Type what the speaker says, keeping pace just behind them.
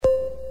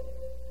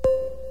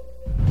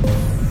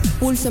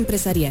Pulso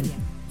Empresarial.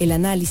 El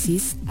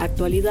análisis,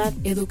 actualidad,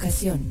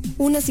 educación.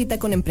 Una cita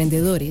con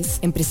emprendedores,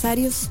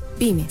 empresarios,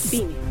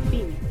 pymes.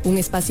 Un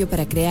espacio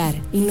para crear,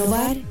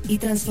 innovar y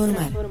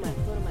transformar.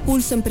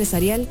 Pulso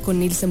Empresarial con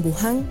Nilsen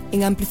Buján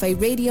en Amplify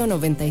Radio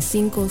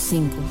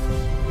 95.5.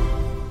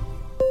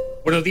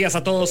 Buenos días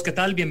a todos, ¿qué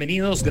tal?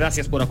 Bienvenidos,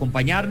 gracias por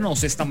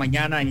acompañarnos esta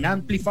mañana en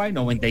Amplify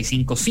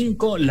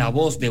 95.5, la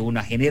voz de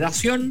una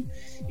generación,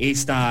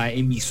 esta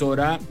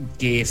emisora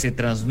que se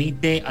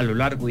transmite a lo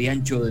largo y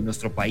ancho de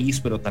nuestro país,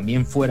 pero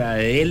también fuera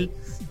de él,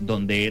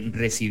 donde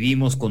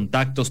recibimos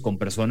contactos con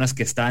personas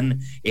que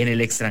están en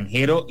el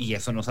extranjero y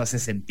eso nos hace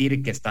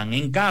sentir que están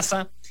en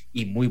casa,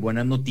 y muy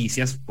buenas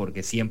noticias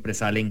porque siempre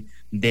salen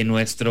de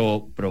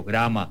nuestro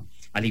programa.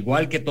 Al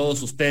igual que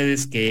todos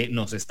ustedes que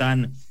nos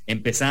están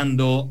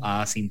empezando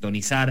a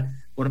sintonizar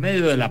por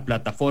medio de la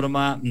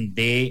plataforma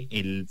de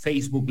el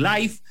Facebook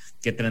Live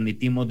que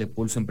transmitimos de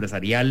Pulso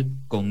Empresarial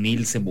con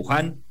Nilsen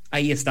Buján.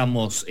 Ahí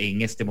estamos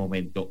en este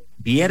momento.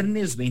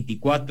 Viernes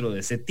 24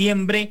 de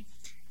septiembre.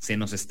 Se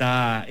nos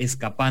está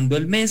escapando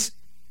el mes,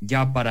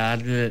 ya para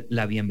darle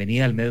la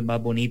bienvenida al mes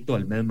más bonito,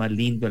 al mes más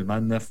lindo, al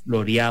más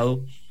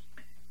floreado.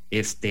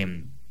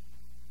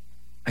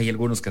 Hay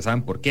algunos que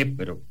saben por qué,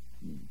 pero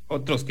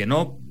otros que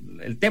no.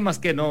 El tema es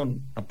que no,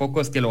 tampoco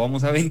es que lo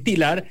vamos a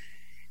ventilar,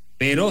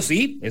 pero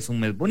sí, es un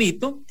mes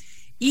bonito.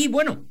 Y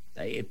bueno,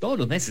 todos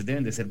los meses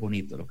deben de ser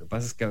bonitos. Lo que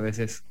pasa es que a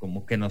veces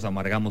como que nos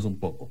amargamos un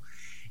poco.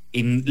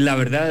 Y la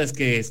verdad es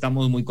que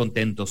estamos muy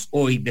contentos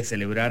hoy de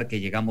celebrar que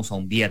llegamos a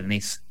un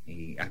viernes.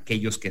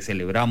 Aquellos que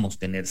celebramos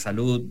tener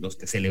salud, los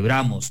que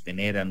celebramos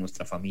tener a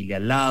nuestra familia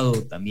al lado,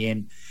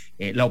 también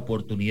la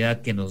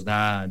oportunidad que nos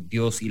da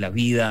Dios y la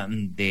vida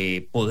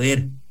de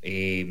poder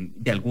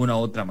de alguna u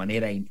otra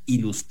manera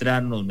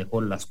ilustrarnos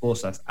mejor las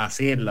cosas,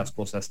 hacer las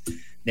cosas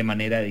de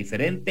manera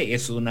diferente.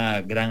 Es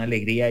una gran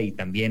alegría y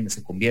también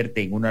se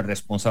convierte en una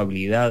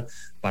responsabilidad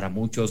para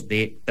muchos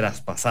de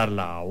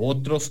traspasarla a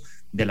otros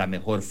de la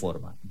mejor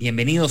forma.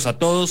 Bienvenidos a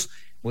todos.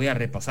 Voy a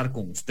repasar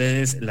con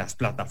ustedes las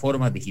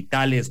plataformas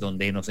digitales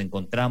donde nos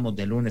encontramos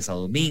de lunes a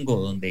domingo,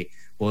 donde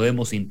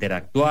podemos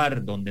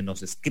interactuar, donde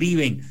nos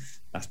escriben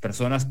las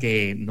personas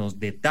que nos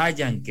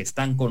detallan que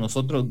están con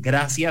nosotros.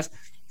 Gracias,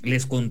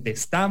 les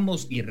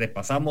contestamos y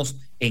repasamos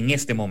en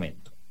este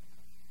momento.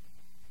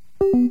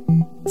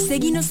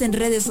 Seguinos en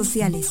redes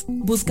sociales,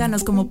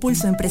 búscanos como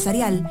Pulso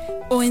Empresarial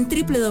o en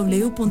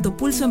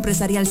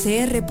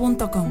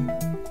www.pulsoempresarialcr.com.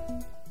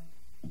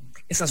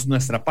 Esa es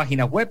nuestra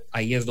página web,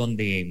 ahí es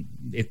donde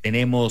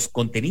tenemos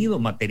contenido,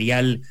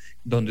 material,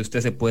 donde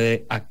usted se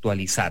puede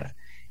actualizar.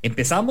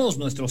 Empezamos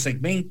nuestro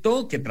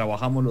segmento que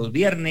trabajamos los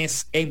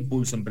viernes en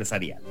Pulso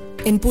Empresarial.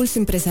 En Pulso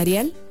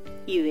Empresarial,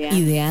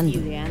 ideando.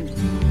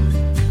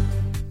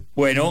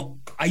 Bueno,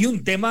 hay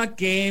un tema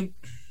que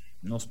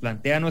nos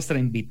plantea nuestra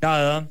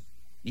invitada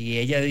y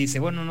ella dice,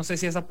 bueno, no sé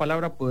si esa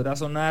palabra podrá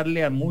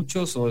sonarle a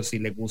muchos o si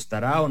le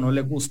gustará o no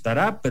le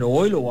gustará, pero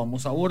hoy lo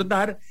vamos a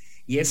abordar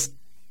y es: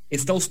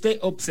 ¿está usted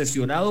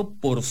obsesionado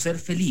por ser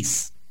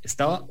feliz?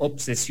 ¿Estaba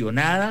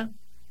obsesionada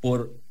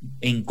por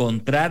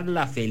encontrar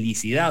la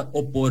felicidad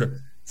o por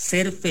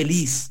ser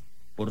feliz?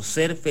 Por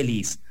ser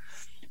feliz.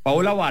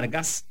 Paola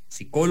Vargas,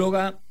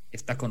 psicóloga,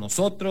 está con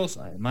nosotros.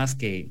 Además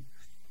que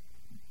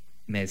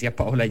me decía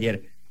Paola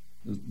ayer,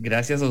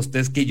 gracias a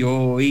ustedes que yo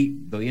hoy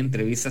doy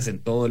entrevistas en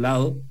todo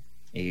lado,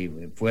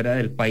 fuera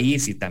del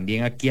país y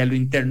también aquí a lo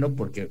interno,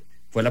 porque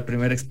fue la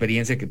primera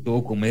experiencia que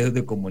tuvo con medios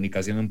de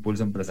comunicación en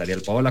Pulso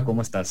Empresarial. Paola,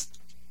 ¿cómo estás?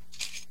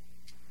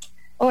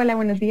 Hola,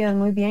 buenos días,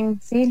 muy bien.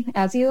 Sí,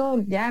 ha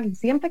sido ya,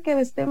 siempre que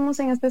estemos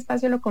en este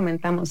espacio lo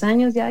comentamos,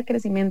 años ya de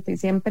crecimiento y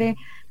siempre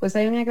pues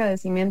hay un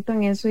agradecimiento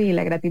en eso y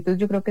la gratitud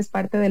yo creo que es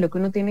parte de lo que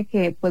uno tiene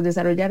que pues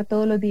desarrollar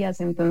todos los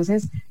días.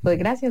 Entonces, pues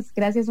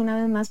gracias una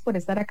vez más por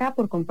estar acá,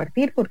 por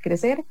compartir, por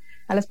crecer,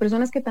 a las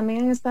personas que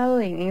también han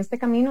estado en este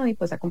camino y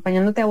pues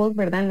acompañándote a vos,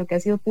 ¿verdad? En lo que ha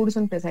sido Pulso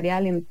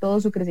Empresarial, en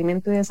todo su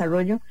crecimiento y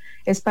desarrollo,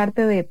 es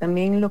parte de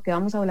también lo que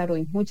vamos a hablar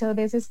hoy. Muchas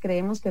veces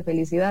creemos que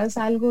felicidad es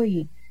algo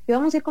y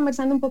vamos a ir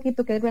conversando un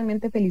poquito qué es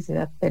realmente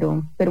felicidad,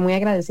 pero muy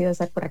agradecida de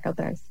estar por acá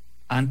otra vez.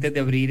 Antes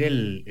de abrir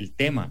el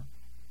tema,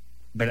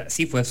 ¿verdad?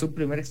 Sí, fue su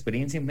primera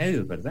experiencia en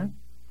medios, ¿verdad?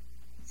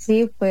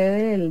 Sí, fue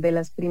de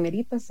las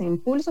primeritas en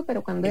Pulso,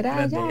 pero cuando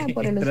era ya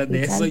por el hospital.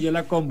 De eso yo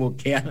la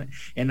convoqué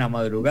en la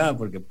madrugada,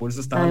 porque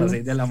Pulso estaba a las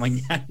 6 de la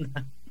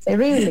mañana.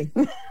 Terrible.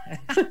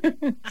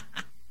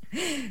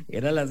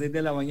 Era a las 6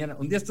 de la mañana.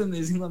 Un día estoy me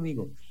dice un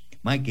amigo,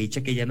 que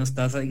dicha que ya no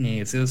estás en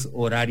esos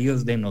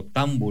horarios de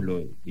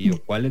noctámbulo. Y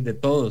yo, ¿cuáles de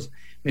todos?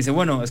 Me dice,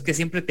 bueno, es que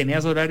siempre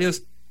tenías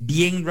horarios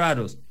bien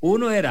raros.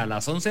 Uno era a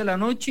las 11 de la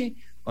noche,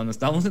 cuando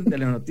estábamos en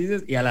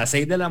Telenoticias, y a las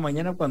 6 de la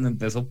mañana cuando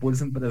empezó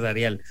Pulso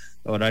Empresarial.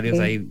 Horarios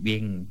ahí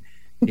bien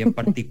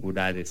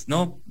particulares.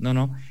 No.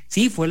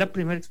 Sí, fue la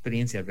primera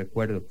experiencia,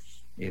 recuerdo.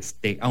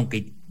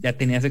 Aunque ya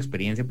tenías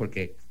experiencia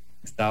porque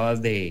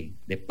estabas de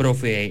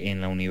profe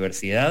en la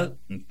universidad,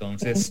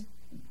 entonces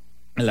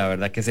la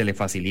verdad que se le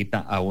facilita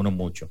a uno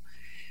mucho.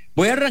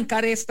 Voy a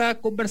arrancar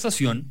esta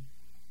conversación,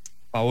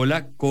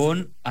 Paola,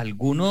 con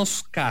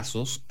algunos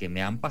casos que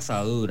me han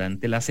pasado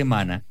durante la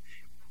semana,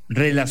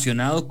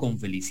 relacionado con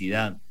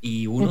felicidad,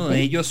 y uno de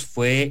ellos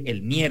fue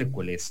el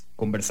miércoles.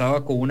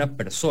 Conversaba con una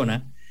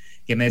persona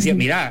que me decía,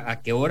 mira,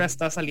 ¿a qué hora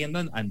estás saliendo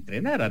a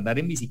entrenar, a andar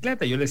en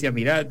bicicleta? Yo le decía,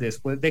 mira,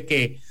 después de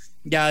que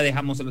ya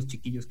dejamos a los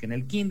chiquillos que en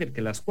el kinder,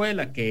 que la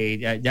escuela, que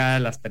ya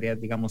las tareas,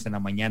 digamos, en la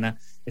mañana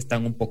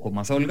están un poco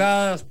más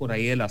holgadas, por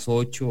ahí de las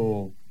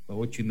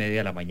 8:30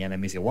 de la mañana. Y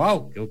me dice,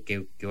 wow,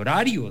 qué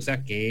horario, o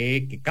sea,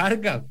 qué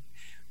carga.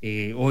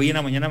 Hoy en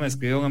la mañana me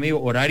escribió un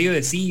amigo, horario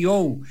de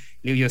CEO.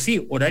 Le digo yo,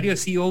 sí, horario de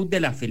CEO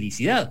de la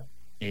felicidad,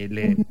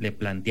 le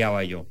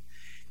planteaba yo.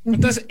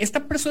 Entonces,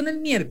 esta persona el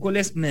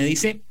miércoles me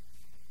dice,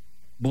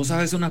 vos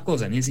sabes una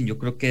cosa, Nielsen, yo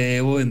creo que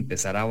debo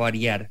empezar a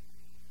variar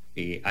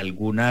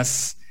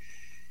algunas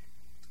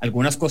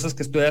cosas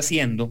que estoy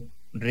haciendo,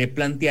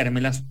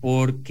 replanteármelas,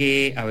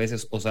 porque a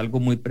veces o salgo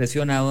muy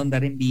presionado a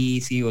andar en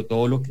bici o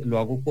todo lo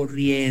hago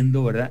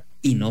corriendo, ¿verdad?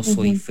 Y no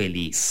soy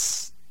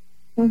feliz.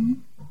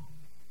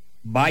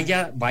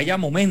 Vaya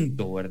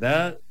momento,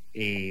 ¿verdad?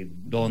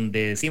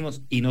 Donde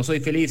decimos, y no soy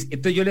feliz.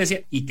 Entonces yo le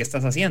decía, ¿y qué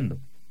estás haciendo?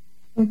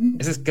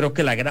 Esa es, creo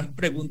que, la gran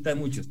pregunta de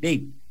muchos.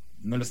 Hey,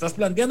 me lo estás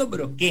planteando,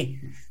 ¿pero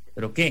qué?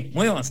 ¿Pero qué?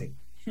 Muévanse.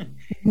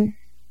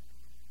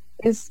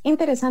 Es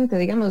interesante,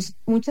 digamos,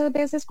 muchas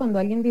veces cuando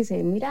alguien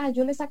dice, mira,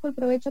 yo le saco el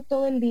provecho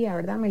todo el día,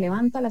 ¿verdad? Me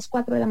levanto a las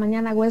 4 de la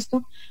mañana, hago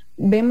esto,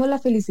 vemos la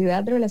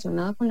felicidad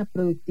relacionada con la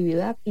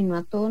productividad y no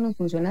a todos nos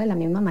funciona de la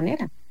misma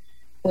manera.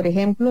 Por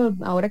ejemplo,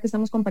 ahora que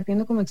estamos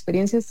compartiendo como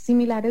experiencias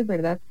similares,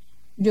 ¿verdad?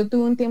 Yo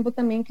tuve un tiempo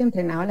también que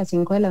entrenaba a las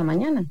 5 de la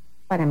mañana.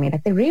 Para mí era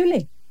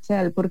terrible. O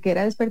sea, porque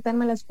era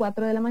despertarme a las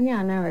 4 de la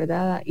mañana,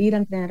 ¿verdad? Ir a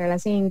entrenar a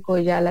las 5,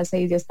 ya a las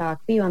 6 ya estaba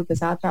activa,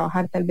 empezaba a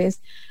trabajar tal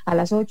vez a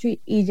las 8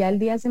 y ya el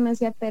día se me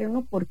hacía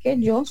eterno porque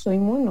yo soy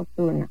muy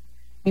nocturna.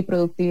 Mi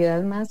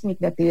productividad más, mi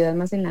creatividad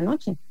más en la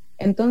noche.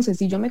 Entonces,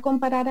 si yo me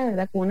comparara,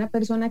 ¿verdad?, con una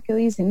persona que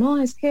dice,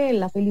 no, es que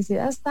la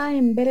felicidad está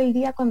en ver el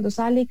día cuando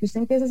sale y que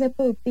usted empiece a ser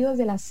productivo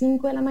desde las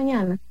 5 de la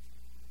mañana,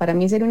 para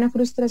mí sería una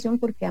frustración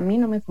porque a mí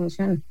no me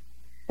funciona.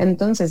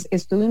 Entonces,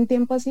 estuve un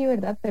tiempo así,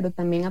 ¿verdad? Pero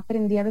también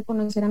aprendí a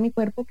reconocer a mi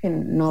cuerpo que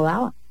no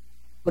daba,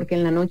 porque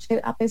en la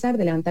noche, a pesar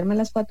de levantarme a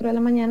las 4 de la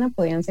mañana,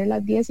 podían ser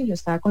las 10 y yo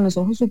estaba con los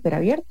ojos súper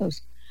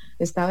abiertos.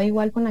 Estaba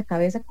igual con la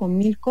cabeza con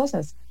 1000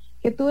 cosas.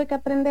 ¿Qué tuve que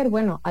aprender?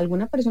 Bueno, a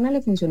alguna persona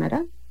le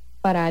funcionará.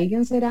 Para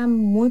alguien será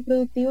muy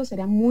productivo,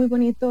 será muy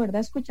bonito, ¿verdad?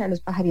 Escuchar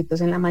los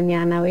pajaritos en la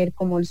mañana, ver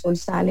cómo el sol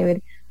sale,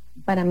 ver.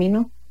 Para mí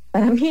no.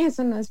 Para mí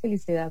eso no es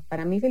felicidad.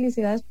 Para mí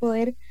felicidad es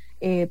poder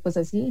pues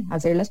así,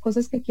 hacer las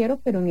cosas que quiero,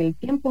 pero en el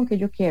tiempo en que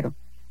yo quiero,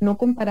 no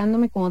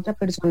comparándome con otra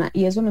persona,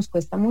 y eso nos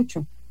cuesta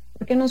mucho,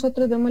 porque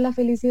nosotros vemos la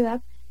felicidad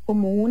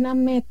como una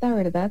meta,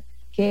 ¿verdad?,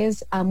 que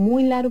es a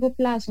muy largo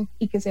plazo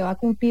y que se va a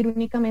cumplir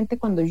únicamente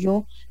cuando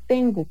yo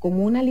tengo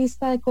como una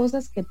lista de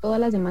cosas que todas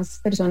las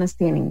demás personas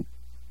tienen.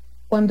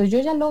 Cuando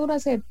yo ya logro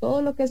hacer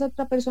todo lo que esa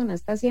otra persona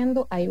está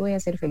haciendo, ahí voy a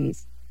ser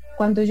feliz.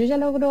 Cuando yo ya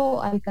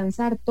logro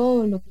alcanzar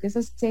todo lo que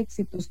esos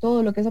éxitos,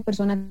 todo lo que esa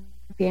persona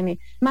tiene,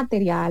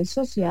 material,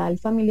 social,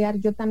 familiar,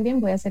 yo también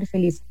voy a ser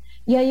feliz.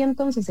 Y ahí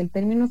entonces el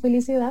término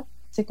felicidad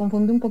se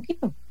confunde un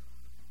poquito,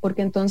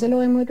 porque entonces lo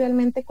vemos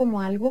realmente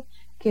como algo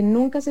que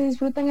nunca se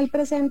disfruta en el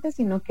presente,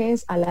 sino que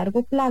es a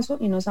largo plazo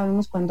y no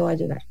sabemos cuándo va a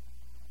llegar.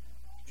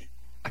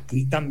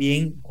 Aquí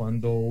también,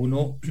 cuando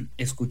uno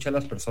escucha a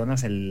las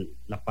personas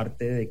la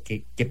parte de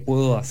qué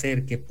puedo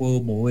hacer, qué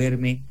puedo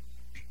moverme,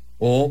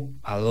 o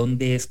a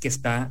dónde es que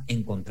está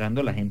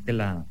encontrando la gente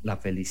la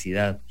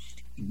felicidad.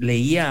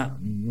 Leía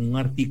un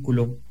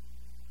artículo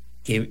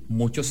que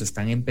muchos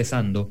están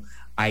empezando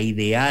a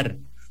idear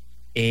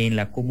en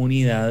la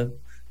comunidad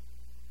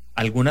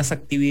algunas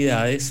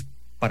actividades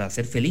para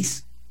ser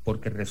feliz,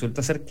 porque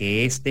resulta ser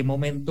que este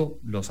momento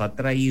los ha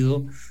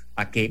traído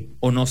a que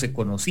o no se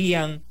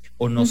conocían,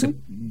 o no se,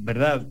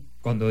 ¿verdad?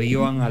 Cuando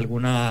iban a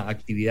alguna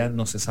actividad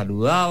no se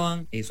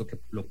saludaban, eso que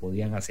lo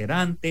podían hacer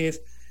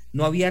antes,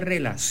 no había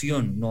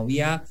relación, no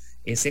había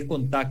ese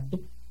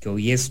contacto que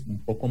hoy es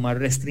un poco más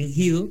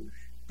restringido,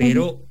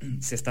 pero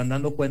se están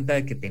dando cuenta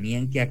de que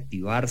tenían que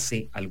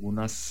activarse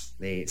algunas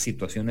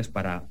situaciones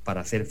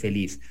para ser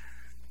feliz.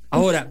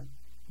 Ahora,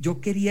 yo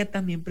quería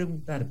también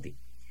preguntarte,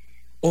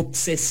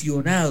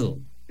 obsesionado,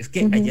 es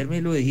que ayer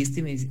me lo dijiste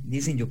y me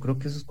dicen, yo creo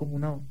que eso es como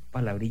una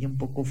palabrilla un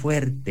poco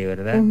fuerte,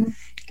 ¿verdad?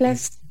 Claro.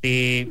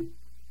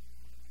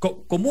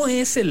 ¿Cómo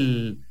es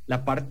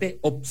la parte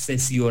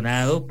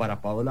obsesionado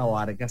para Paola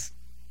Vargas?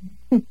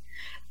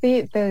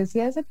 Sí, te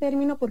decía ese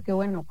término porque,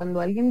 bueno,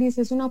 cuando alguien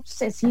dice es una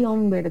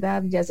obsesión,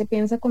 ¿verdad? Ya se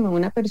piensa como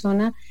una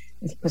persona,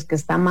 pues que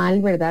está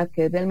mal, ¿verdad?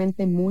 Que es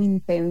realmente muy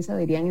intensa,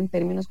 dirían en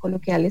términos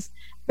coloquiales,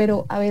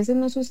 pero a veces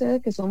nos sucede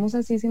que somos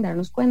así sin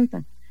darnos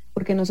cuenta,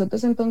 porque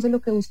nosotros entonces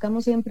lo que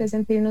buscamos siempre es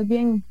sentirnos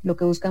bien, lo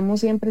que buscamos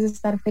siempre es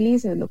estar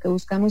felices, lo que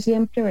buscamos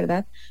siempre,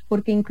 ¿verdad?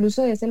 Porque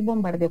incluso es el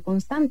bombardeo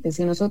constante.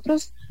 Si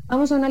nosotros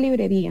vamos a una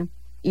librería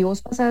y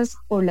vos pasás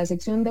por la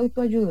sección de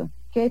autoayuda,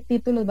 ¿qué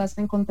títulos vas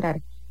a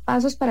encontrar?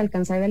 Pasos para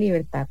alcanzar la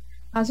libertad,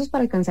 pasos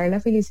para alcanzar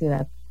la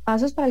felicidad,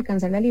 pasos para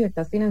alcanzar la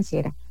libertad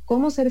financiera,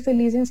 cómo ser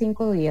feliz en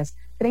 5 días,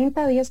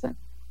 30 días,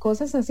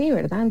 cosas así,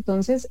 ¿verdad?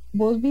 Entonces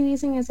vos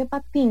vivís en ese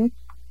patín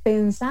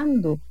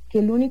pensando que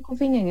el único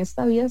fin en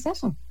esta vida es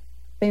eso,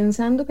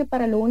 pensando que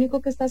para lo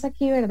único que estás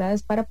aquí, ¿verdad?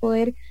 Es para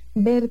poder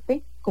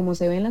verte como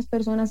se ven las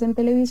personas en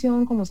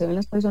televisión, como se ven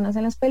las personas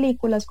en las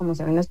películas, como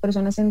se ven las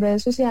personas en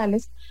redes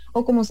sociales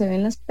o como se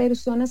ven las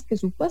personas que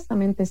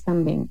supuestamente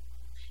están bien.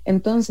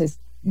 Entonces,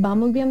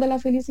 vamos viendo la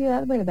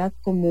felicidad, ¿verdad?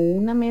 Como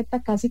una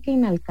meta casi que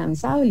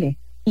inalcanzable.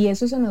 Y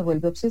eso se nos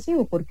vuelve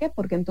obsesivo. ¿Por qué?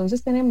 Porque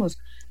entonces tenemos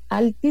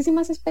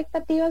altísimas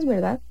expectativas,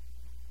 ¿verdad?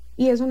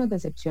 Y eso nos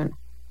decepciona.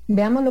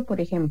 Veámoslo,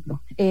 por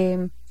ejemplo.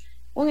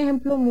 Un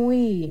ejemplo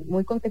muy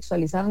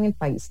contextualizado en el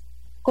país.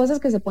 Cosas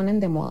que se ponen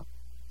de moda.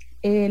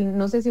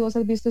 No sé si vos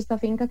has visto esta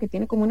finca que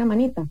tiene como una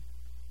manita.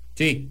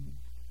 Sí.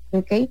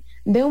 ¿Ok?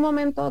 De un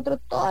momento a otro,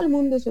 todo el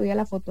mundo subía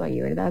la foto ahí,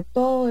 ¿verdad?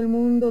 Todo el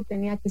mundo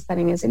tenía que estar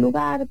en ese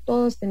lugar,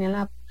 todos tenían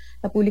la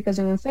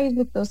publicación en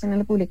Facebook, todos tenían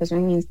la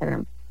publicación en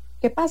Instagram.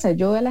 ¿Qué pasa?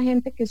 Yo veo a la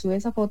gente que sube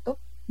esa foto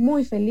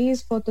muy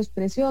feliz, fotos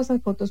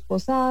preciosas, fotos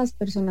posadas,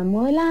 personas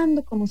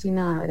modelando como si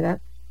nada,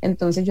 ¿verdad?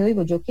 Entonces yo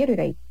digo, yo quiero ir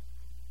ahí,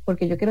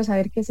 porque yo quiero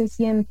saber qué se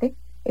siente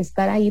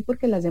estar ahí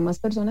porque las demás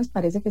personas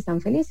parece que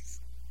están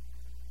felices.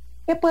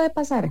 ¿Qué puede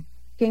pasar?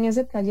 Que en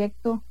ese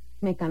trayecto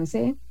me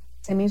cansé,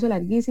 se me hizo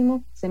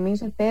larguísimo, se me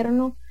hizo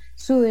eterno,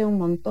 sudé un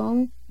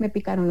montón, me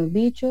picaron los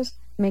bichos,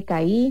 me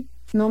caí,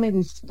 no me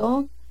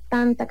gustó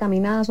tanta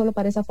caminada solo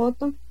para esa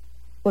foto,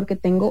 porque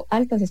tengo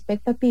altas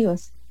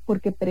expectativas,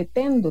 porque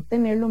pretendo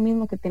tener lo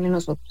mismo que tienen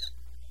los otros.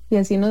 Y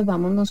así nos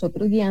vamos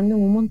nosotros guiando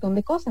en un montón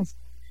de cosas.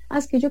 Ah,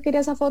 es que yo quería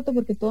esa foto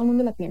porque todo el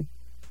mundo la tiene.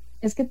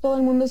 Es que todo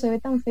el mundo se ve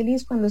tan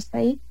feliz cuando está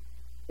ahí,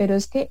 pero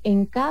es que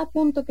en cada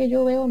punto que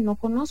yo veo no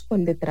conozco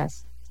el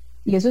detrás.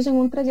 Y eso es en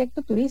un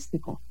trayecto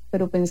turístico,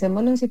 pero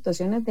pensémoslo en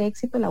situaciones de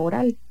éxito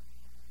laboral.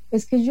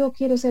 Es que yo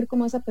quiero ser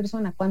como esa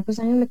persona, ¿cuántos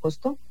años le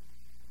costó?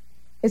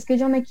 Es que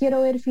yo me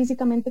quiero ver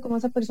físicamente como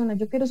esa persona,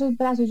 yo quiero esos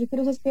brazos, yo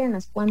quiero esas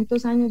piernas,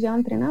 ¿cuántos años lleva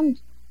entrenando?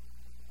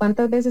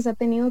 ¿Cuántas veces ha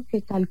tenido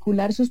que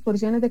calcular sus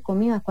porciones de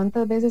comida?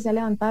 ¿Cuántas veces se ha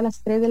levantado a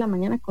las 3 de la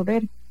mañana a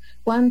correr?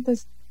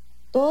 ¿Cuántas?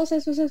 Todos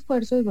esos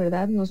esfuerzos,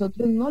 ¿verdad?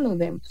 Nosotros no los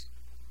vemos.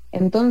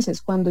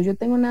 Entonces, cuando yo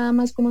tengo nada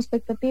más como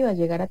expectativa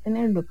llegar a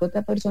tener lo que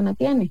otra persona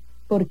tiene,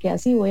 porque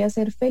así voy a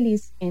ser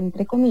feliz,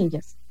 entre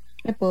comillas,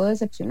 me puedo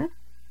decepcionar.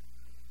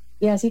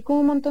 Y así con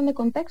un montón de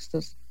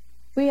contextos.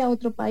 Fui a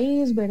otro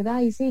país,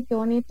 ¿verdad? Y sí, qué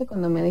bonito,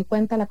 cuando me di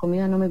cuenta la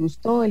comida no me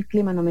gustó, el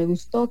clima no me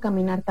gustó,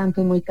 caminar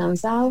tanto es muy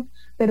cansado,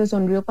 pero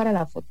sonrió para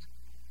la foto,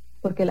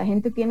 porque la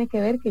gente tiene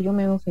que ver que yo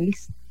me veo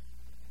feliz,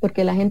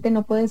 porque la gente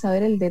no puede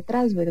saber el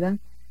detrás, ¿verdad?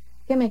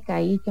 Que me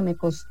caí, que me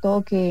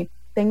costó, que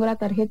tengo la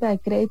tarjeta de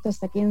crédito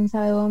hasta quién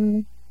sabe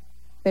dónde,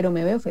 pero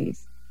me veo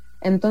feliz.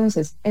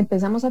 Entonces,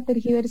 empezamos a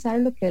tergiversar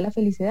lo que es la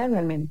felicidad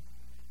realmente.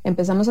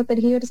 Empezamos a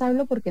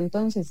tergiversarlo porque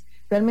entonces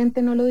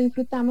realmente no lo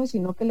disfrutamos,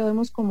 sino que lo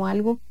vemos como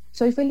algo,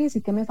 soy feliz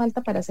y qué me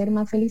falta para ser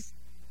más feliz.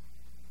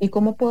 ¿Y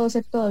cómo puedo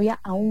ser todavía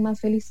aún más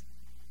feliz?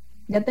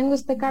 Ya tengo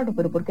este carro,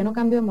 pero ¿por qué no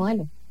cambio de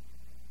modelo?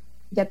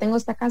 Ya tengo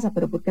esta casa,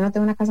 pero ¿por qué no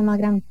tengo una casa más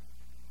grande?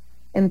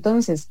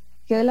 Entonces,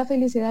 ¿qué es la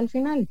felicidad al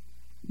final?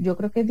 Yo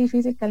creo que es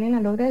difícil que alguien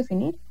la logre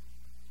definir,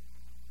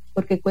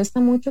 porque cuesta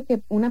mucho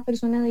que una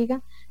persona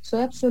diga,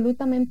 soy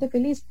absolutamente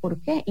feliz. ¿Por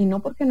qué? Y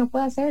no porque no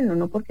pueda hacerlo,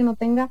 no porque no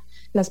tenga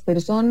las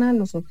personas,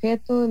 los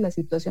objetos, las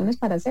situaciones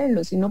para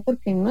hacerlo, sino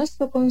porque en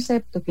nuestro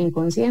concepto, que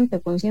inconsciente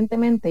o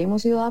conscientemente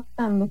hemos ido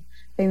adaptando,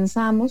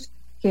 pensamos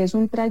que es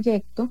un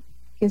trayecto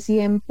que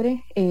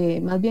siempre,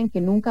 más bien que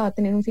nunca va a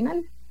tener un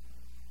final.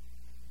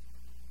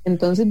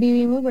 Entonces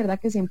vivimos, ¿verdad?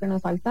 Que siempre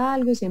nos falta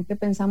algo, siempre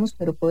pensamos,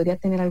 pero podría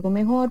tener algo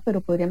mejor,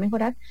 pero podría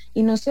mejorar.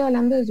 Y no estoy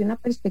hablando desde una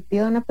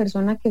perspectiva de una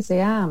persona que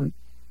sea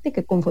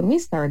que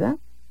conformista, ¿verdad?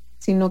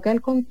 Sino que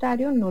al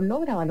contrario no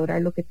logra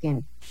valorar lo que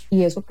tiene.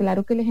 Y eso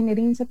claro que le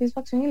genera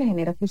insatisfacción y le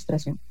genera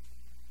frustración.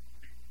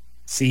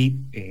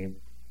 Sí,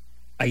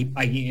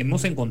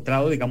 hemos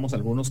encontrado, digamos,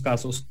 algunos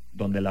casos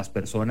donde las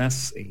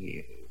personas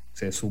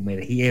se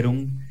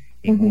sumergieron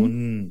en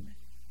un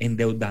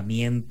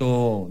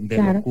endeudamiento de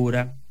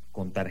locura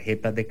con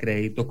tarjetas de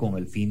crédito con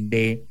el fin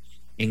de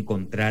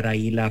encontrar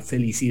ahí la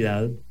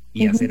felicidad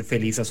y hacer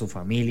feliz a su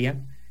familia.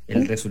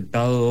 El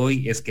resultado de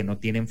hoy es que no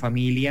tienen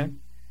familia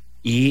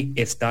y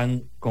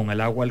están con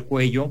el agua al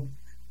cuello,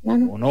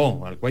 o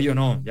no, al cuello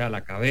no, ya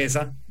la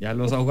cabeza, ya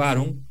los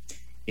ahogaron,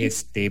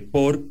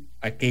 por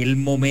aquel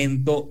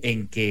momento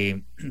en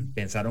que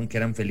pensaron que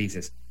eran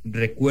felices.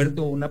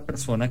 Recuerdo una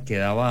persona que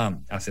daba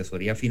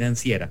asesoría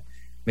financiera,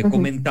 me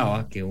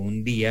comentaba que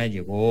un día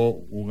llegó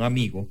un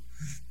amigo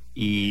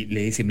y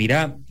le dice,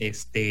 mira,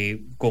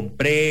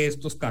 compré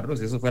estos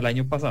carros, eso fue el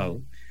año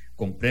pasado,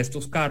 compré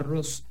estos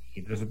carros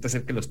y resulta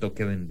ser que los tengo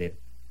que vender.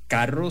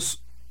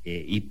 Carros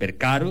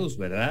hipercaros,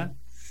 ¿verdad?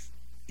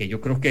 Que yo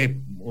creo que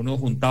uno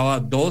juntaba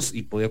dos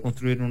y podía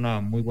construir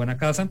una muy buena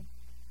casa.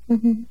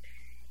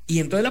 Y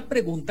entonces la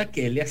pregunta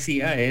que él le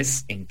hacía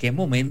es, ¿en qué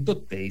momento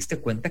te diste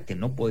cuenta que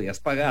no podías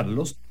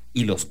pagarlos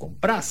y los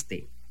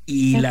compraste?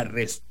 Y,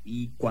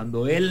 y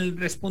cuando él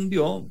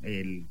respondió,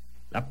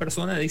 la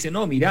persona dice,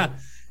 no, mira,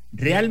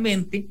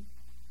 realmente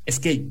es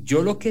que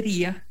yo lo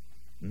quería,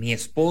 mi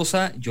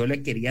esposa, yo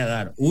le quería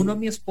dar uno a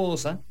mi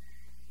esposa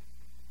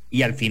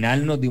y al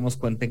final nos dimos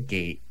cuenta en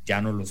que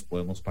ya no los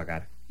podemos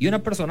pagar. Y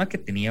una persona que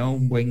tenía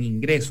un buen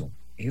ingreso.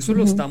 Eso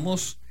lo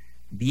estamos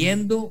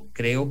viendo,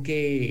 creo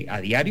que a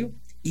diario.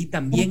 Y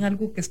también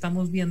algo que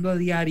estamos viendo a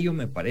diario,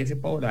 me parece,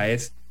 Paola,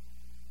 es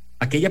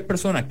aquella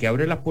persona que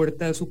abre la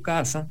puerta de su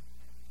casa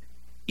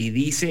y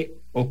dice,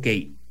 ok,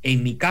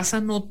 en mi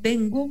casa no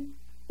tengo,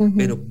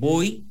 pero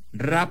voy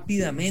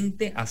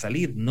rápidamente a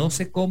salir, no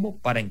sé cómo,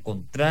 para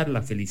encontrar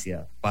la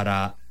felicidad,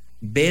 para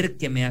ver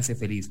qué me hace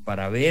feliz,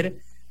 para ver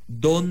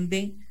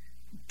dónde,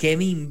 qué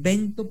me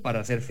invento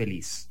para ser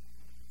feliz.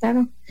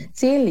 Claro,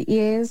 sí, y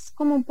es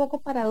como un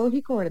poco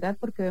paradójico, ¿verdad?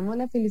 Porque vemos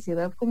la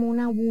felicidad como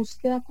una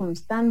búsqueda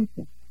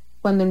constante,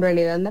 cuando en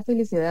realidad la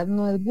felicidad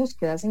no es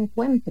búsqueda, es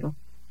encuentro.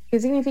 ¿Qué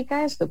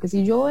significa esto? Que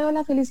si yo veo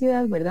la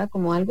felicidad, ¿verdad?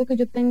 Como algo que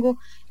yo tengo,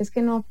 es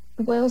que no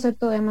puedo ser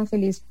todavía más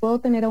feliz, puedo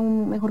tener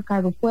un mejor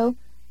carro, puedo,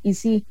 y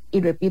sí,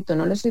 y repito,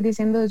 no lo estoy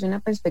diciendo desde una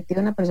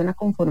perspectiva de una persona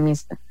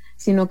conformista,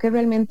 sino que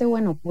realmente,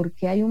 bueno,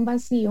 porque hay un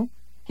vacío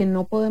que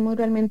no podemos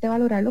realmente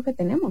valorar lo que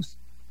tenemos.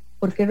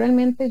 Porque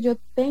realmente yo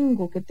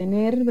tengo que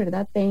tener,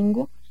 ¿verdad?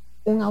 Tengo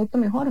un auto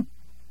mejor.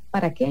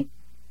 ¿Para qué?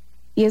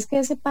 Y es que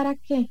ese para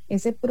qué,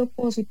 ese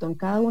propósito en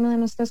cada una de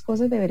nuestras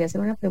cosas debería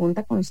ser una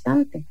pregunta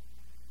constante.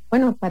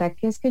 Bueno, ¿para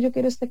qué es que yo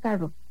quiero este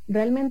carro?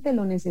 ¿Realmente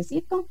lo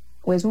necesito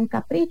o es un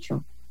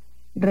capricho?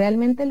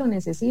 ¿Realmente lo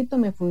necesito?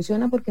 ¿Me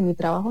funciona porque mi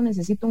trabajo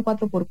necesita un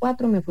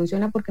 4x4? ¿Me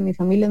funciona porque mi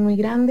familia es muy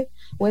grande?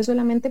 ¿O es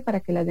solamente para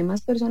que las demás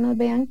personas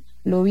vean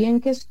lo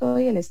bien que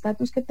estoy, el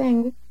estatus que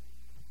tengo?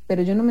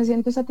 Pero yo no me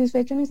siento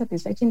satisfecho ni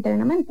satisfecha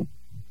internamente.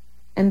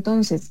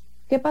 Entonces,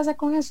 ¿qué pasa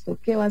con esto?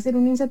 Que va a ser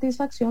una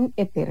insatisfacción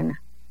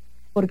eterna,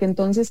 porque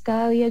entonces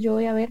cada día yo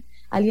voy a ver,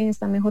 alguien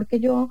está mejor que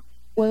yo,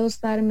 puedo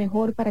estar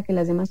mejor para que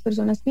las demás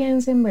personas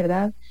piensen,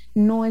 ¿verdad?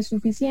 No es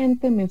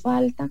suficiente, me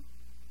falta.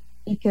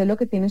 ¿Y qué es lo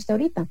que tiene usted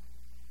ahorita?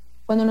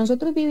 Cuando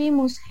nosotros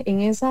vivimos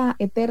en esa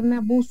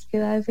eterna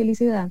búsqueda de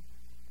felicidad,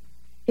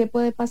 ¿qué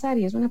puede pasar?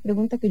 Y es una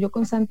pregunta que yo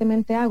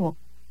constantemente hago.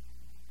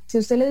 Si a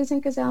usted le dicen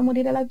que se va a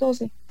morir a las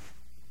 12,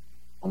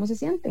 ¿cómo se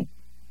siente?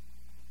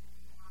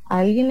 A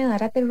alguien le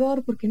dará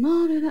terror porque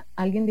no,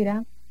 alguien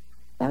dirá,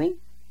 está bien,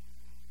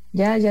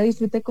 ya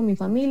disfruté con mi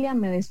familia,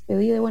 me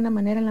despedí de buena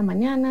manera en la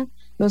mañana,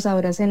 los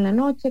abracé en la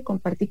noche,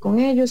 compartí con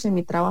ellos, en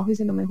mi trabajo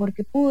hice lo mejor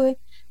que pude,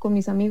 con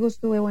mis amigos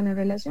tuve buena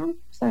relación,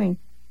 está bien.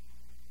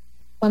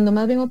 Cuando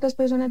más bien otras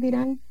personas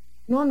dirán,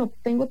 no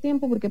tengo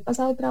tiempo porque he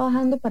pasado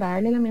trabajando para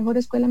darle la mejor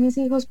escuela a mis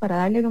hijos, para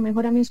darle lo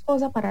mejor a mi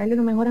esposa, para darle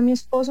lo mejor a mi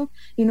esposo,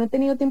 y no he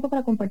tenido tiempo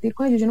para compartir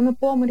con ellos, yo no me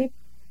puedo morir.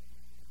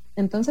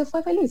 Entonces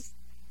fue feliz.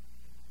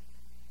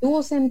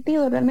 Tuvo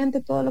sentido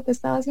realmente todo lo que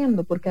estaba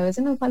haciendo, porque a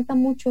veces nos falta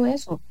mucho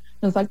eso,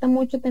 nos falta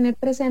mucho tener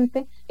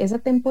presente esa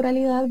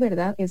temporalidad,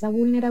 ¿verdad? Esa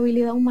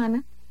vulnerabilidad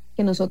humana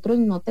que nosotros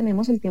no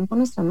tenemos el tiempo en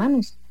nuestras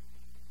manos.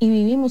 Y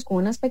vivimos con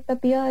una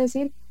expectativa de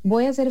decir,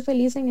 voy a ser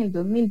feliz en el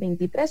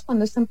 2023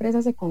 cuando esta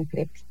empresa se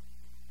concrete.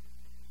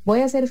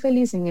 Voy a ser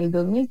feliz en el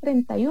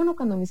 2031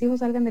 cuando mis hijos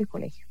salgan del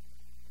colegio.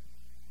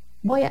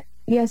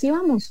 Y así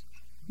vamos.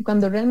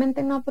 Cuando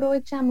realmente no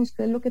aprovechamos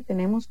qué es lo que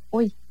tenemos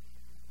hoy.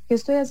 ¿Qué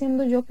estoy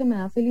haciendo yo que me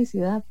da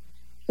felicidad?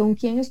 ¿Con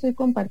quién estoy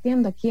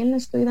compartiendo? ¿A quién le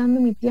estoy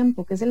dando mi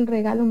tiempo? Que es el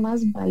regalo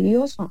más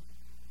valioso.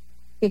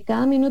 Que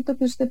cada minuto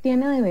que usted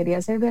tiene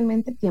debería ser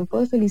realmente tiempo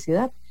de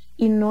felicidad.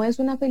 Y no es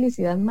una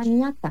felicidad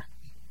maníaca.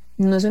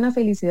 No es una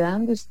felicidad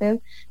donde usted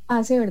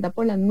pase, ¿verdad?,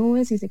 por las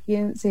nubes y se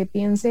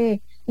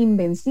piense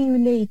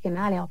invencible y que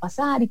nada le va a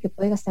pasar y que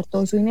puede gastar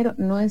todo su dinero.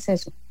 No es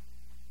eso.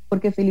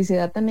 Porque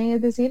felicidad también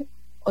es decir,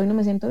 hoy no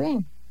me siento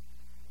bien.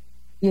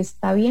 Y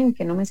está bien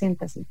que no me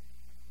sienta así.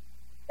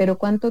 Pero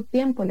 ¿cuánto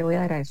tiempo le voy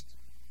a dar a esto?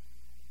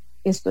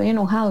 Estoy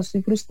enojado,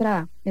 estoy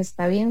frustrada.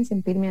 Está bien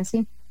sentirme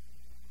así.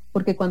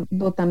 Porque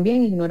cuando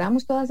también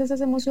ignoramos todas esas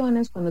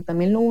emociones, cuando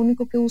también lo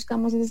único que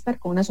buscamos es estar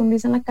con una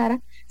sonrisa en la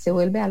cara, se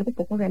vuelve algo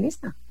poco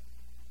realista.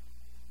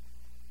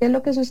 ¿Qué es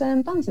lo que sucede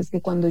entonces?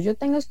 Que cuando yo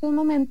tengo estos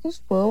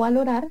momentos, puedo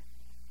valorar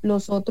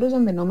los otros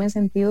donde no me he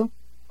sentido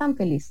tan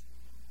feliz.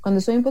 Cuando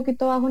estoy un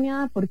poquito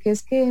bajoneada, ¿por qué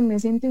es que me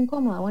siento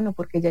incómoda? Bueno,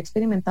 porque ya he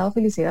experimentado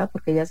felicidad,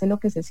 porque ya sé lo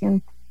que se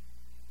siente.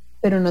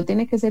 Pero no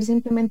tiene que ser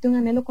simplemente un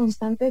anhelo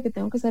constante de que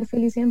tengo que estar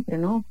feliz siempre,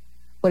 no.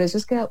 Por eso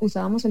es que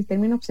usábamos el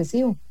término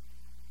obsesivo,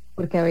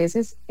 porque a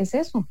veces es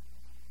eso,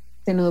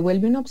 se nos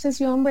vuelve una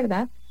obsesión,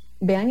 ¿verdad?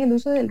 Vean el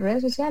uso de las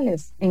redes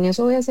sociales, en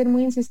eso voy a ser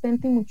muy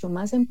insistente y mucho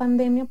más en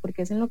pandemia,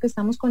 porque es en lo que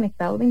estamos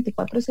conectados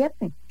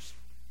 24/7.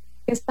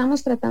 ¿Qué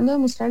estamos tratando de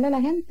mostrarle a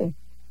la gente?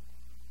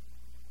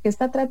 ¿Qué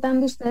está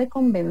tratando usted de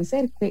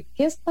convencer? ¿Qué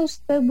está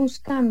usted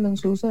buscando en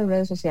su uso de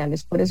redes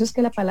sociales? Por eso es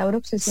que la palabra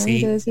obsesión, Sí.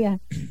 Yo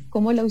decía,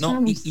 ¿cómo la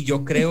usamos? No, y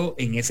yo creo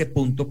en ese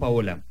punto,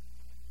 Paola,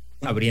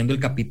 abriendo el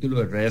capítulo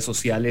de redes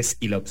sociales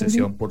y la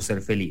obsesión por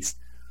ser feliz.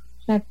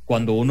 Claro.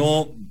 Cuando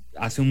uno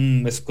hace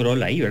un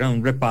scroll ahí, ¿verdad?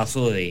 Un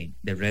repaso de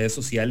redes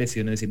sociales y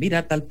uno dice,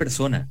 mira, tal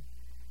persona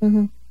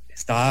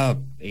está,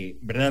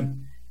 ¿verdad?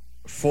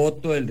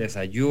 Foto del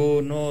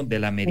desayuno, de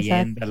la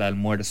merienda, el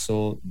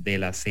almuerzo, de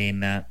la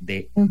cena,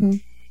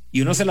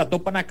 y uno se la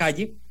topa en la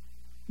calle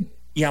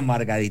y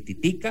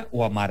amargadititica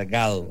o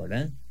amargado,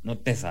 ¿verdad? No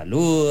te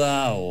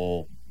saluda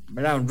o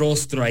 ¿verdad? Un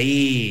rostro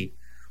ahí,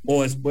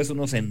 o después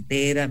uno se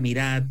entera,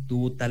 mira,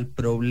 tú tal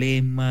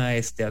problema,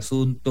 este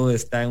asunto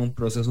está en un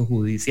proceso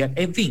judicial,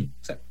 en fin,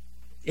 o sea,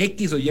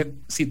 X o Y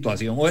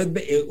situación,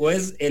 o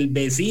es el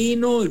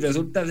vecino y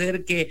resulta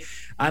ser que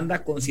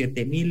anda con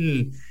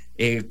 7,000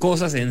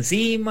 cosas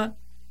encima.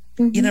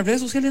 Y en las redes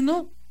sociales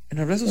no. En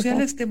las redes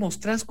sociales te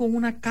mostrás con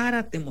una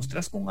cara, te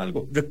mostrás con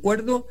algo.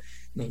 Recuerdo,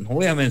 no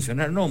voy a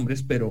mencionar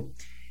nombres, pero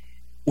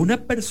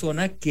una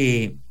persona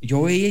que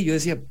yo veía y yo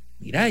decía,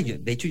 mira,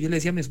 de hecho yo le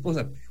decía a mi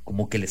esposa,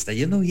 como que le está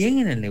yendo bien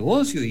en el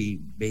negocio,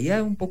 y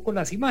veía un poco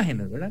las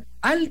imágenes, ¿verdad?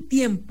 Al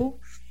tiempo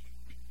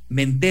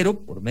me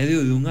entero por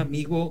medio de un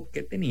amigo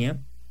que tenía,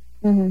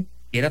 que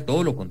era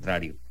todo lo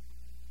contrario.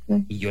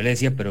 Y yo le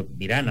decía, pero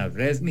mira, en las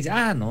redes, me dice,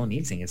 no,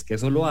 Nielsen, es que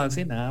eso lo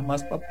hace nada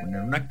más para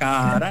poner una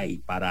cara y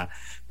para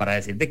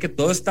decirte que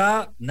todo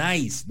está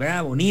nice,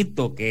 ¿verdad?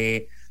 Bonito,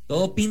 que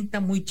todo pinta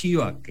muy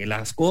chiva, que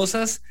las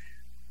cosas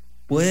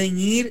pueden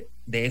ir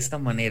de esta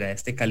manera, de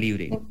este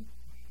calibre.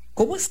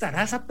 ¿Cómo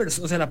estará esa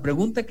persona? O sea, la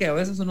pregunta que a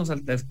veces uno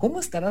salta es, ¿cómo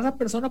estará esa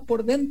persona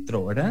por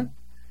dentro, verdad?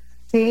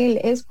 Sí,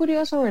 es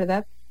curioso,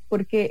 ¿verdad?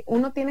 Porque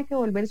uno tiene que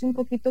volverse un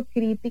poquito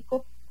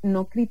crítico,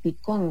 no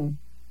criticón,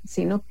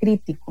 sino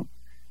crítico.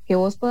 Que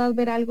vos puedas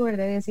ver algo,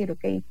 ¿verdad? Y decir,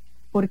 ok,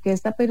 porque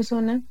esta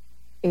persona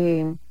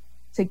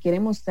se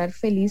quiere mostrar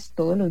feliz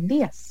todos los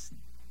días.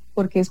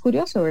 Porque es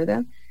curioso,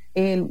 ¿verdad?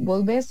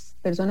 Vos ves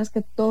personas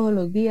que todos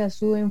los días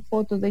suben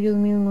fotos de ellos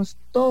mismos,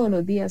 todos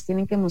los días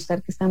tienen que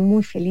mostrar que están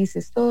muy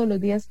felices, todos los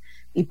días,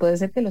 y puede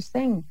ser que lo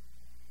estén,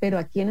 pero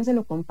 ¿a quiénes se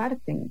lo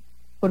comparten?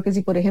 Porque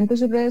si, por ejemplo,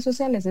 sus redes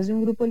sociales es de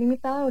un grupo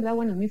limitado, ¿verdad?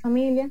 Bueno, mi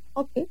familia,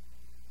 ok,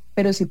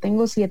 pero si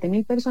tengo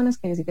 7,000 personas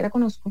que ni siquiera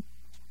conozco,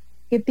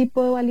 ¿qué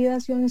tipo de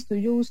validación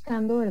estoy yo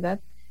buscando, verdad?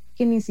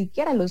 Que ni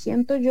siquiera lo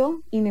siento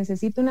yo y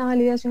necesito una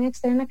validación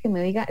externa que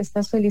me diga,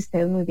 estás feliz, te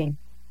ves muy bien.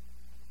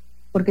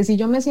 Porque si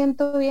yo me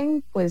siento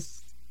bien,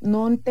 pues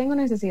no tengo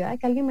necesidad de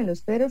que alguien me lo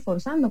esté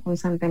reforzando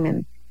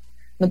constantemente.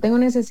 No tengo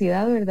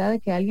necesidad, ¿verdad?, de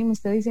que alguien me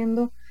esté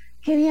diciendo,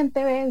 qué bien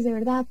te ves, de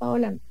verdad,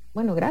 Paola.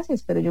 Bueno,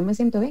 gracias, pero yo me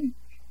siento bien.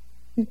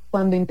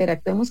 Cuando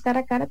interactuemos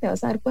cara a cara te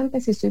vas a dar cuenta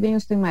si estoy bien o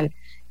estoy mal.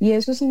 Y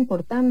eso es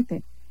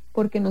importante,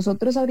 porque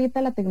nosotros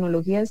ahorita la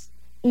tecnología es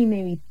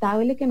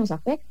inevitable que nos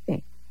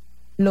afecte.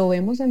 Lo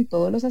vemos en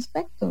todos los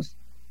aspectos.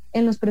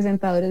 En los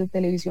presentadores de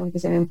televisión que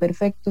se ven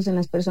perfectos, en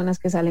las personas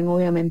que salen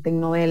obviamente en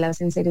novelas,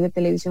 en series de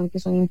televisión que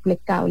son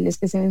impecables,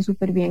 que se ven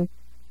súper bien.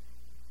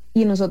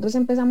 Y nosotros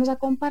empezamos a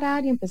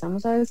comparar y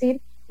empezamos a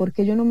decir, ¿por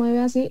qué yo no me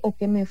veo así? ¿O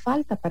qué me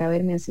falta para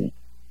verme así?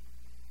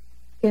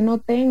 ¿Qué no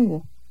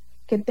tengo?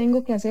 ¿Qué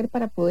tengo que hacer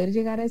para poder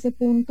llegar a ese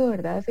punto,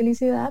 ¿verdad?, de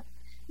felicidad?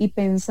 Y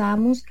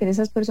pensamos que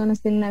esas personas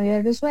tienen la vida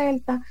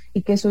resuelta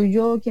y que soy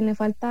yo quien le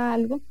falta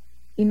algo,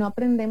 y no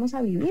aprendemos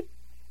a vivir.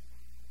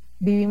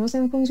 Vivimos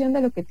en función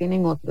de lo que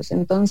tienen otros.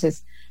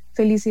 Entonces,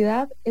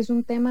 felicidad es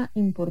un tema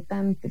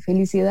importante.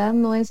 Felicidad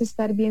no es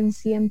estar bien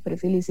siempre.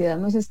 Felicidad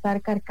no es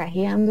estar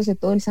carcajeándose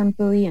todo el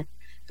santo día.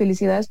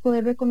 Felicidad es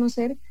poder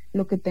reconocer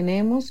lo que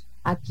tenemos,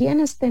 a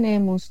quienes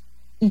tenemos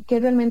y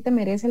qué realmente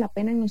merece la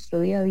pena en nuestro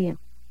día a día.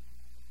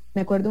 Me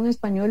acuerdo un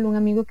español, un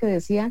amigo que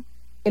decía,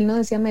 él no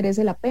decía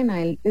merece la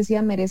pena, él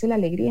decía merece la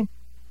alegría.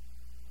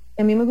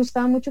 A mí me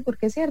gustaba mucho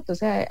porque es cierto, o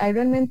sea, hay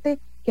realmente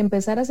que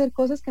empezar a hacer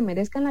cosas que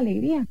merezcan la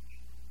alegría.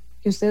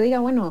 Que usted diga,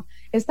 bueno,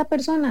 esta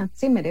persona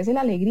sí merece la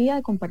alegría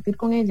de compartir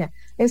con ella,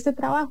 este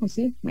trabajo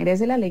sí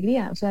merece la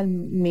alegría, o sea,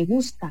 me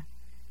gusta,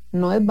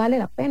 no es vale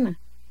la pena,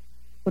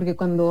 porque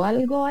cuando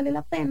algo vale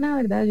la pena,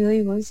 ¿verdad? Yo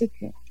digo, sí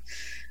que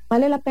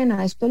vale la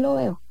pena, esto lo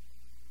veo,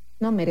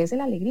 no, merece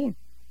la alegría.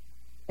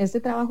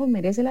 Este trabajo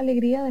merece la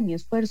alegría de mi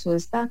esfuerzo,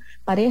 esta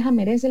pareja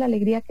merece la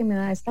alegría que me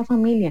da esta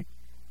familia.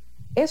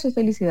 Eso es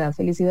felicidad.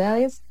 Felicidad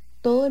es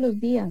todos los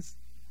días.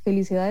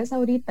 Felicidad es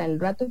ahorita, el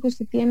rato que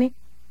usted tiene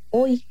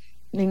hoy,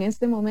 en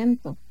este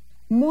momento.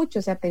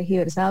 Mucho se ha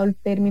tergiversado el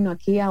término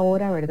aquí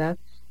ahora, ¿verdad?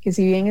 Que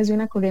si bien es de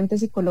una corriente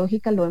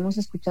psicológica, lo hemos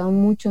escuchado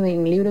mucho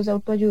en libros de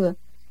autoayuda,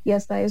 y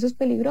hasta eso es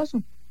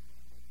peligroso.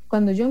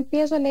 Cuando yo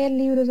empiezo a leer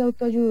libros de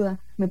autoayuda,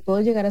 me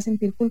puedo llegar a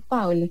sentir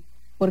culpable,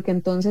 porque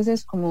entonces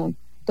es como,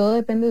 todo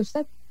depende de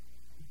usted,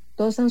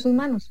 todo está en sus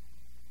manos.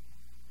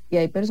 Y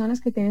hay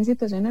personas que tienen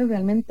situaciones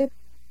realmente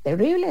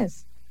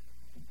terribles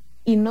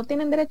y no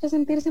tienen derecho a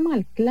sentirse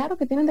mal. Claro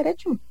que tienen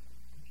derecho.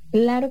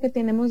 Claro que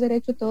tenemos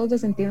derecho todos de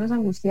sentirnos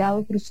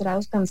angustiados,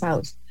 frustrados,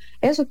 cansados.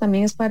 Eso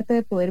también es parte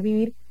de poder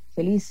vivir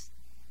feliz,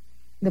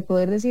 de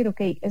poder decir, ok,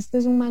 este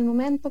es un mal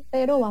momento,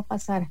 pero va a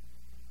pasar,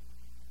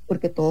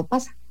 porque todo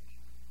pasa.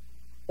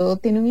 Todo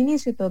tiene un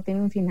inicio y todo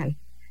tiene un final.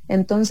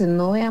 Entonces,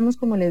 no veamos,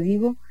 como les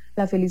digo,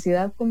 la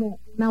felicidad como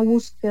una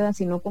búsqueda,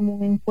 sino como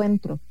un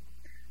encuentro.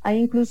 Hay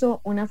incluso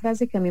una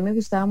frase que a mí me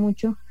gustaba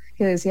mucho,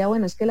 que decía,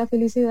 bueno, es que la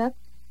felicidad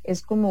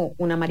es como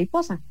una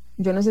mariposa.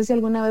 Yo no sé si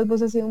alguna vez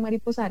vos has sido un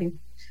mariposario,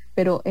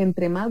 pero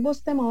entre más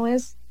vos te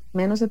mueves,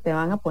 menos se te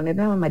van a poner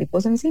una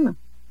mariposa encima.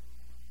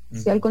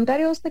 Si al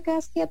contrario vos te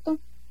quedas quieto,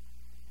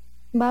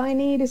 va a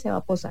venir y se va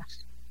a posar.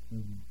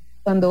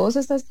 Cuando vos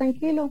estás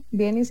tranquilo,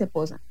 viene y se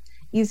posa.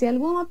 Y si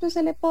algún otro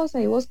se le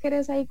posa y vos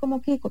querés ahí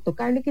como Kiko,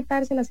 tocarle y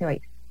quitársela, se va a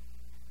ir.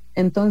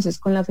 Entonces,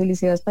 con la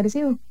felicidad es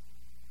parecido.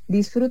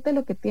 Disfrute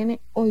lo que tiene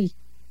hoy.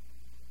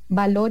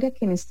 Valore a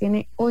quienes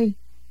tiene hoy.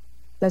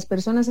 Las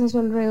personas a su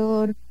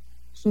alrededor,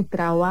 su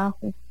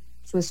trabajo,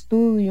 su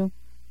estudio,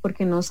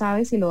 porque no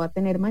sabe si lo va a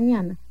tener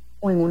mañana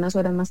o en unas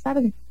horas más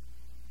tarde.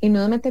 Y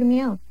no es meter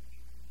miedo.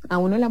 A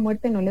uno la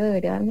muerte no le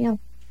debería dar miedo.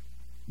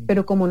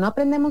 Pero como no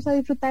aprendemos a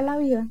disfrutar la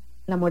vida,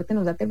 la muerte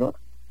nos da terror.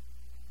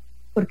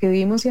 Porque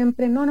vivimos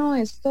siempre, no,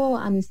 esto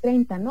a mis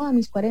 30, no, a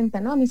mis 40,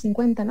 no, a mis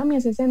 50, no, a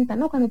mis 60,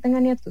 no, cuando tenga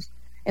nietos.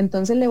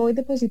 Entonces le voy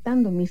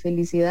depositando mi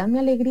felicidad, mi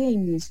alegría y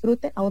mi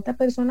disfrute a otra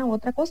persona u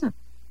otra cosa.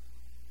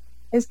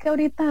 Es que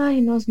ahorita, ay,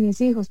 no, mis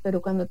hijos,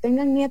 pero cuando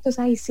tengan nietos,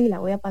 ay, sí, la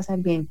voy a pasar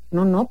bien.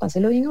 No,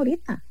 páselo bien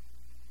ahorita.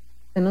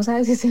 Usted no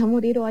sabe si se va a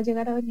morir o va a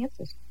llegar a ver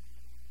nietos.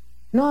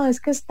 No,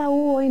 es que está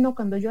hoy, no,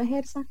 cuando yo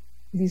ejerza,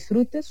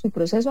 disfrute su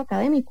proceso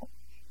académico.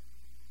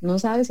 No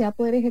sabe si va a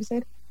poder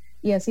ejercer.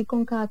 Y así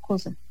con cada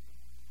cosa.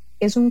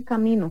 Es un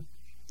camino,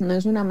 no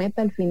es una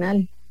meta al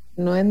final.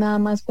 No es nada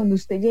más cuando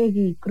usted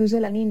llegue y cruce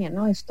la línea,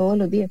 no, es todos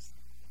los días.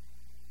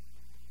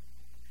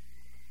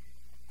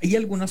 Hay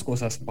algunas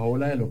cosas,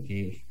 Paola, de lo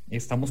que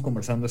estamos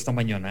conversando esta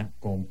mañana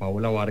con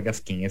Paola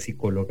Vargas, quien es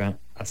psicóloga,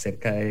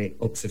 acerca de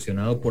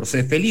obsesionado por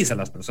ser feliz, a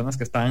las personas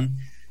que están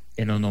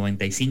en los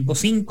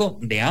 95.5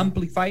 de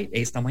Amplify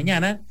esta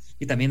mañana,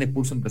 y también de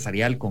Pulso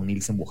Empresarial con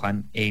Nilsen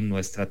Buján en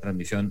nuestra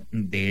transmisión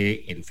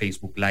del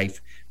Facebook Live.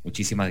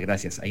 Muchísimas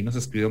gracias. Ahí nos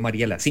escribió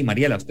Mariela. Sí,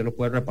 Mariela, usted lo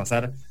puede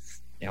repasar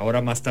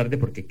ahora más tarde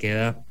porque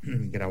queda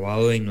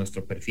grabado en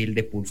nuestro perfil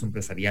de Pulso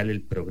Empresarial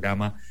el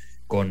programa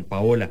con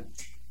Paola.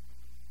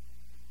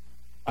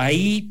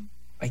 Hay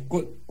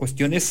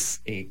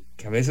cuestiones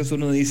que a veces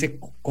uno dice,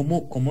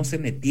 ¿cómo se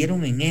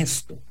metieron en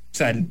esto? O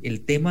sea,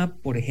 el tema,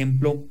 por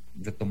ejemplo,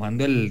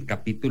 retomando el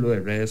capítulo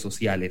de redes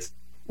sociales,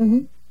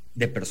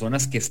 de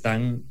personas que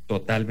están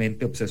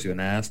totalmente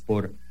obsesionadas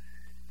por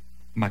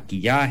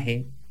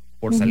maquillaje,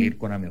 por salir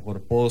con la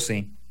mejor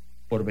pose,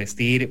 por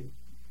vestir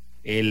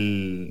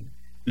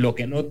lo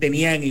que no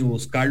tenían y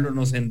buscarlo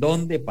no sé en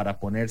dónde para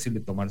ponérselo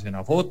y tomarse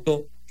una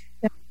foto.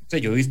 O sea,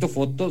 yo he visto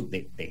fotos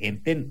de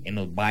gente en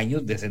los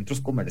baños de centros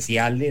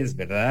comerciales,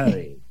 ¿verdad?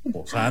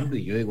 Posando,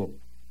 y yo digo,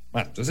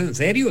 esto es en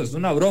serio, es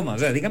una broma. O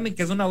sea, dígame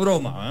que es una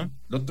broma, ¿eh?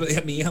 El otro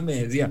día mi hija me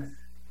decía,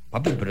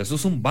 papi, pero eso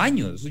es un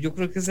baño, eso yo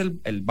creo que es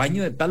el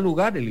baño de tal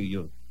lugar. Y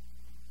yo,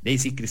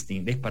 Daisy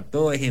Christine, para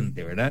toda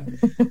gente, ¿verdad?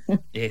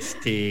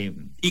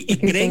 Y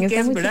creen que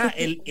es, ¿verdad?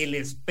 El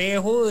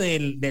espejo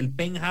del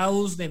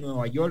penthouse de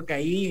Nueva York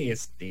ahí,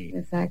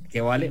 que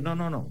vale,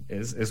 no,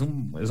 es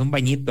un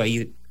bañito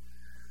ahí.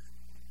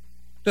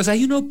 Entonces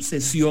hay una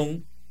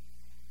obsesión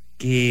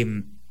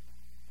que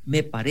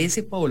me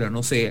parece, Paola,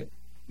 no sé,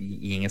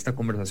 y en esta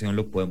conversación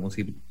lo podemos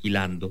ir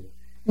hilando,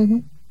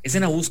 es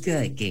en la búsqueda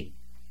de qué.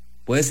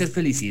 Puede ser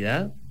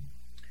felicidad.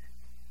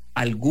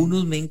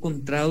 Algunos me he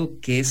encontrado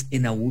que es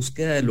en la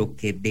búsqueda de lo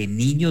que de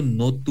niños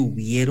no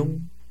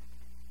tuvieron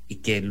y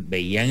que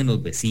veían en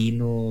los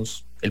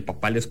vecinos, el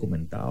papá les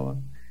comentaba.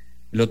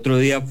 El otro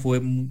día fue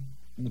un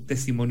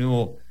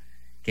testimonio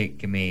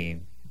que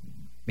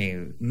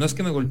no es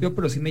que me golpeó,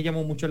 pero sí me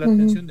llamó mucho la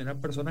atención, de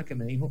una persona que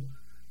me dijo,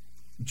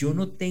 yo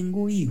no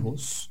tengo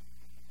hijos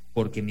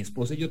porque mi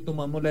esposa y yo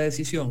tomamos la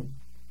decisión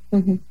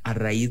a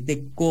raíz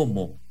de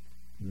cómo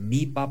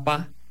mi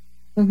papá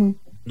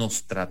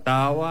nos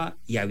trataba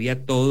y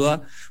había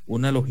toda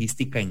una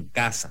logística en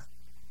casa,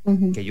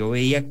 que yo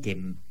veía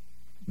que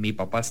mi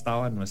papá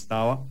estaba, no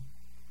estaba,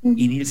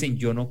 y Nielsen,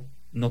 yo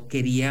no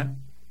quería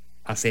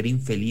hacer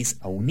infeliz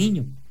a un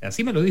niño.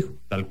 Así me lo dijo,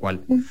 tal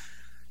cual.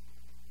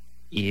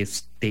 Y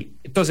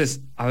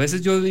entonces, a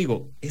veces yo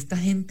digo, esta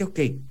gente,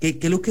 ¿qué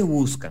es lo que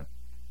buscan?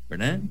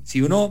 ¿Verdad?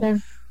 Si uno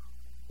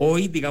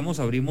hoy, digamos,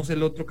 abrimos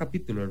el otro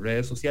capítulo de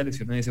redes sociales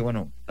y uno dice,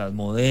 bueno, las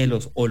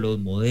modelos o los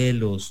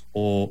modelos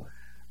o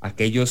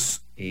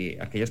aquellas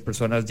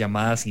personas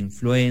llamadas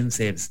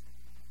influencers,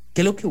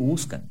 ¿qué es lo que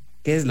buscan?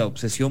 ¿Qué es la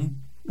obsesión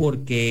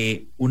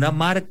porque una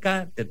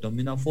marca te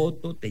tome una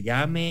foto, te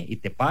llame y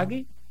te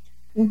pague?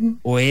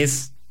 ¿O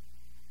es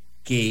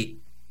que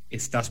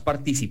estás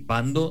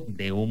participando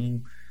de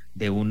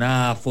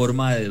una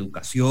forma de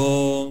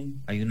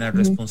educación, hay una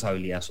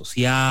responsabilidad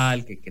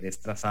social que querés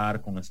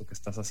trazar con eso que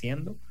estás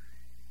haciendo?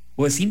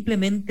 ¿O es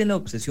simplemente la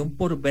obsesión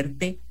por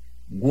verte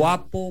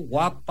guapo,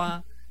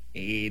 guapa,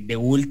 de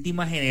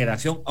última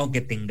generación, aunque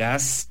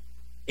tengas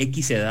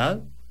X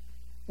edad?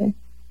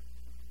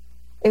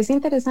 Es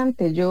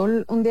interesante. Yo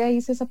un día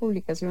hice esa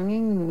publicación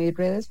en mis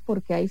redes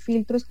porque hay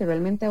filtros que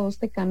realmente a vos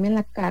te cambian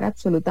la cara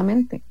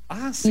absolutamente.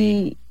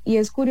 Sí. Y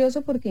es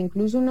curioso porque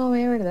incluso uno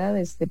ve, ¿verdad?,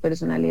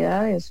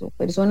 personalidades o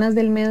personas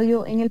del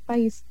medio en el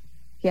país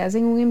que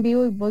hacen un en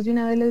vivo y vos de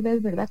una vez les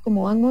ves, ¿verdad?,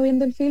 cómo van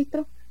moviendo el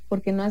filtro,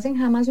 porque no hacen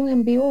jamás un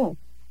en vivo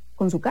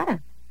con su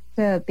cara. O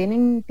sea,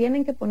 tienen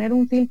que poner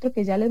un filtro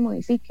que ya les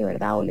modifique,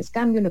 ¿verdad?, o les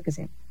cambie, lo que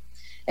sea.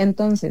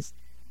 Entonces,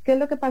 ¿qué es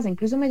lo que pasa?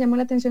 Incluso me llamó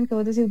la atención que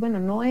vos decís, bueno,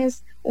 no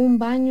es un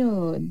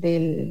baño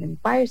del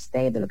Empire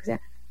State, de lo que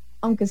sea.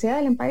 Aunque sea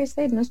del Empire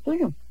State, no es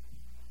tuyo.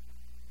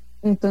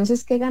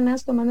 Entonces, ¿qué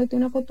ganas tomándote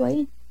una foto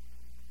ahí?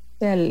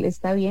 sea,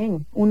 está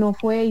bien, uno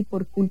fue y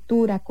por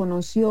cultura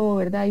conoció,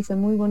 ¿verdad? Y fue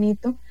muy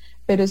bonito,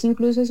 pero es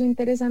incluso eso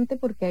interesante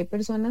porque hay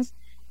personas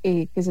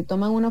que se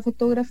toman una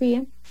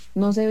fotografía,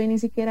 no se ve ni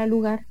siquiera el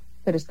lugar,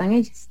 pero están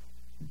ellas.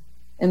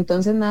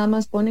 Entonces nada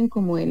más ponen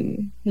como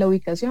la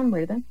ubicación,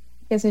 ¿verdad?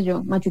 Qué sé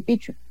yo, Machu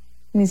Picchu.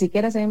 Ni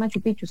siquiera se ve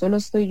Machu Picchu, solo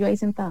estoy yo ahí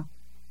sentada.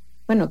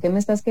 Bueno, ¿qué me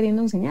estás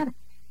queriendo enseñar?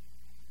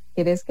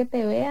 ¿Querés que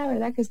te vea,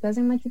 verdad? Que estás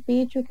en Machu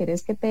Picchu,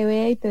 ¿querés que te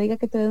vea y te diga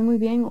que te ves muy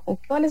bien? ¿O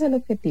cuál es el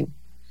objetivo?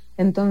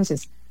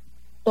 Entonces,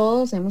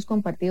 todos hemos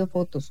compartido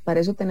fotos,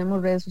 para eso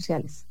tenemos redes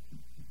sociales,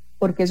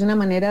 porque es una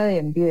manera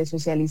de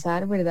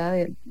socializar,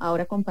 ¿verdad?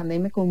 Ahora con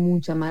pandemia con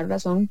mucha más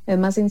razón, es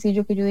más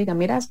sencillo que yo diga,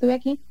 mira, estoy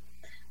aquí,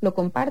 lo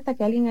comparta,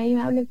 que alguien ahí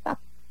me hable,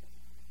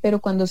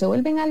 pero cuando se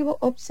vuelven algo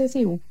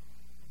obsesivo,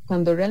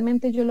 cuando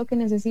realmente yo lo que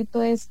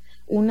necesito es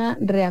una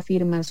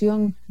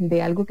reafirmación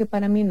de algo que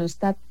para mí no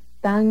está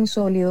tan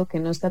sólido, que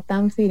no está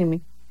tan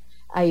firme,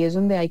 ahí es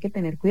donde hay que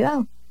tener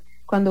cuidado.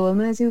 Cuando vos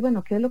me decís,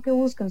 bueno, ¿qué es lo que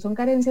buscan? ¿Son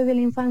carencias de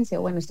la infancia?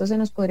 Bueno, esto se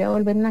nos podría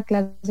volver una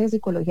clase de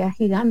psicología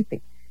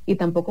gigante y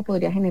tampoco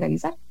podría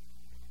generalizar.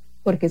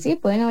 Porque sí,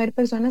 pueden haber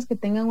personas que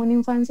tengan una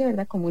infancia,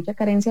 ¿verdad?, con mucha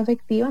carencia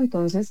afectiva,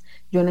 entonces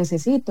yo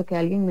necesito que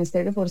alguien me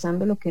esté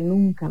reforzando lo que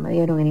nunca me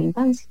dieron en la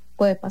infancia.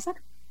 Puede pasar.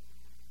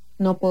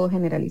 No puedo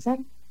generalizar.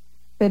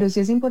 Pero sí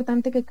es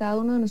importante que cada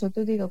uno de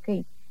nosotros diga, ok,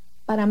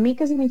 para mí,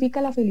 ¿qué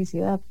significa la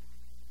felicidad?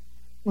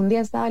 Un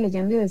día estaba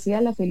leyendo y decía,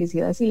 la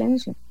felicidad es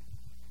silencio.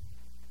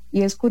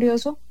 Y es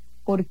curioso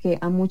porque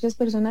a muchas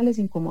personas les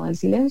incomoda el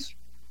silencio.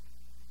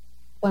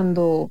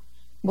 Cuando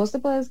vos te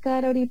puedes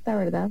quedar ahorita,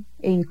 ¿verdad?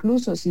 E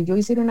incluso si yo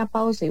hiciera una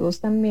pausa y vos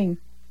también,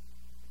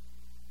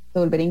 te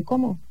volvería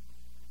incómodo.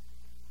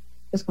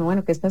 Es como,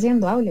 bueno, ¿qué está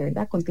haciendo? Hable,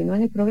 ¿verdad? Continúa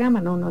en el programa.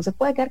 No, no se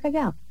puede quedar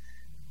callado.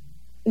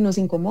 Y nos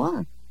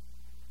incomoda.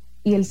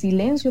 Y el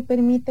silencio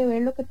permite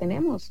ver lo que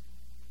tenemos.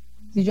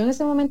 Si yo en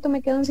este momento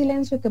me quedo en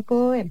silencio, ¿qué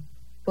puedo ver?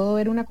 Puedo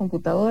ver una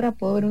computadora,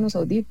 puedo ver unos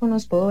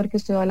audífonos, puedo ver que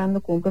estoy hablando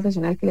con un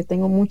profesional que le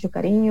tengo mucho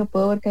cariño,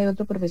 puedo ver que hay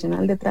otro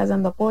profesional detrás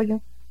dando apoyo,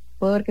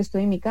 puedo ver que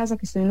estoy en mi casa,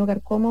 que estoy en un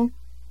lugar cómodo.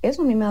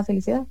 Eso a mí me da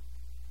felicidad.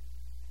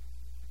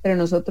 Pero a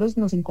nosotros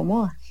nos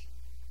incomoda.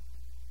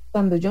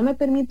 Cuando yo me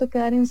permito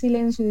quedar en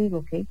silencio y digo,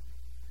 ok,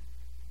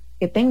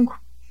 ¿qué tengo?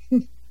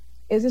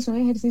 Ese es un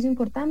ejercicio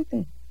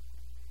importante.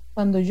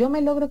 Cuando yo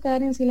me logro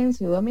quedar en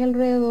silencio y veo a mi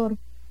alrededor,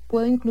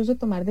 puedo incluso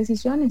tomar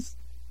decisiones.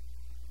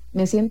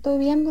 ¿Me siento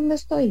bien donde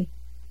estoy?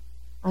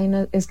 Ay,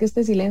 no, es que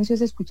este silencio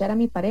es escuchar a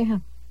mi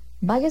pareja.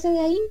 Váyase de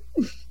ahí.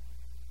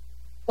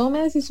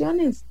 Tome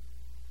decisiones.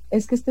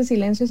 Es que este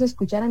silencio es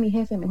escuchar a mi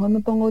jefe. Mejor me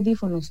pongo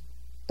audífonos.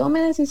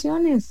 Tome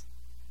decisiones.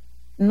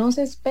 No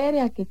se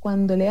espere a que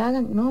cuando le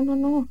hagan, no, no,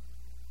 no.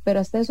 Pero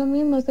hasta eso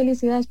mismo es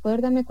felicidad, es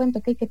poder darme cuenta,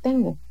 ok, ¿qué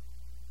tengo?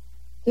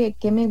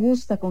 ¿Qué me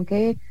gusta? ¿Con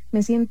qué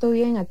me siento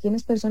bien?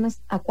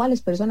 ¿A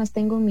cuáles personas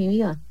tengo en mi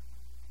vida?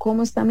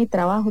 ¿Cómo está mi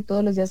trabajo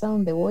todos los días a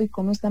donde voy?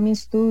 ¿Cómo está mi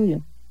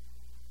estudio?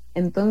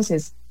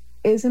 Entonces,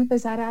 es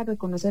empezar a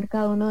reconocer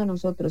cada uno de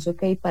nosotros,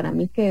 ok, para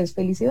mí, ¿qué es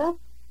felicidad?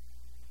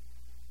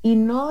 Y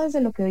no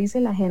desde lo que dice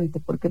la gente,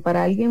 porque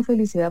para alguien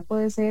felicidad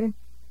puede ser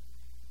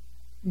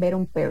ver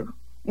un perro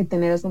y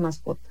tener a su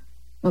mascota,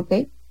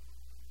 ok,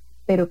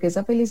 pero que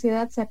esa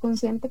felicidad sea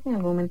consciente que en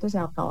algún momento se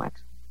va a acabar.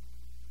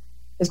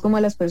 Es como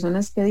las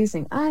personas que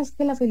dicen, es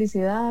que la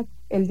felicidad,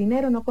 el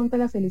dinero no compra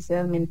la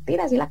felicidad.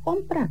 Mentira, sí la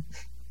compra,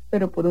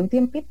 pero por un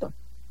tiempito.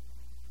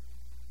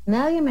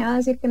 Nadie me va a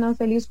decir que no es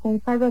feliz con un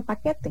carro de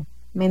paquete.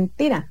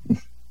 Mentira.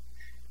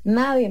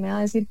 Nadie me va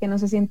a decir que no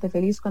se siente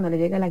feliz cuando le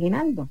llega el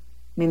aguinaldo.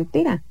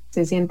 Mentira,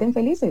 se sienten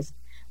felices.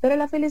 Pero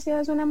la felicidad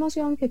es una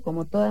emoción que,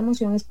 como toda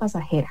emoción, es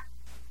pasajera.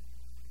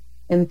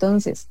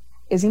 Entonces,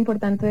 es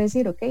importante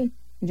decir, ok,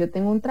 yo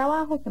tengo un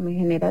trabajo que me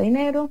genera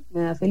dinero,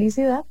 me da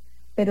felicidad,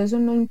 pero eso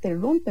no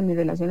interrumpe mis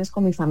relaciones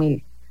con mi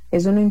familia.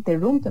 Eso no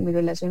interrumpe mis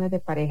relaciones de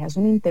pareja. Eso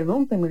no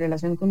interrumpe mi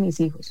relación con mis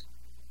hijos.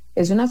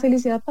 Es una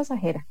felicidad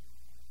pasajera.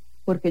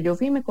 Porque yo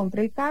fui, me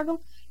compré el carro,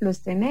 lo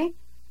estrené,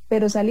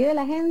 pero salí de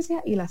la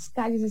agencia y las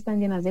calles están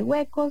llenas de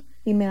huecos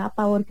y me da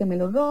pavor que me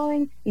lo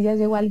roben y ya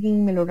llegó alguien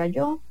y me lo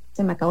rayó.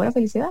 Se me acabó la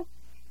felicidad.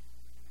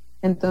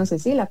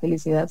 Entonces sí, la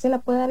felicidad se la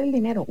puede dar el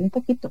dinero, un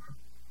poquito.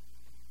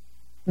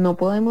 No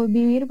podemos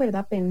vivir,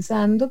 ¿verdad?,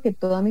 pensando que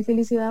toda mi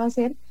felicidad va a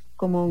ser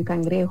como un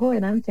cangrejo,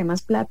 ¿verdad? Entre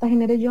más plata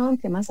genere yo,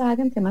 entre más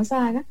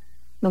haga,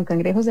 don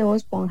Cangrejos de Bob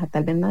Esponja,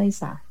 tal vez nadie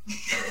sabe,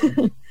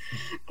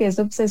 que es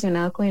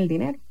obsesionado con el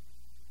dinero.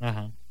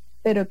 Ajá.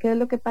 Pero ¿qué es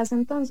lo que pasa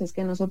entonces?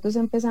 Que nosotros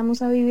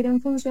empezamos a vivir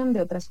en función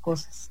de otras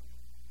cosas.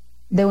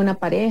 De una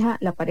pareja,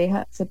 la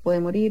pareja se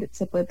puede morir,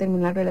 se puede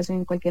terminar la relación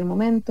en cualquier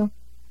momento.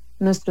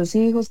 Nuestros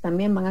hijos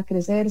también van a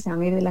crecer, se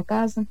van a ir de la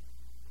casa.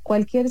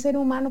 Cualquier ser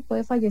humano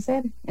puede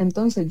fallecer.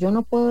 Entonces yo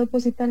no puedo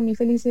depositar mi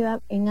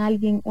felicidad en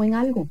alguien o en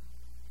algo.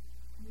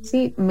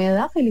 Sí, me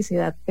da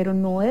felicidad, pero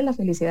no es la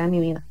felicidad de mi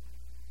vida.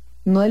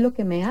 No es lo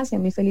que me hace a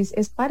mí feliz,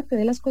 es parte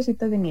de las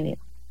cositas de mi vida.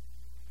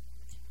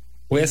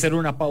 Voy a hacer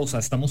una pausa.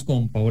 Estamos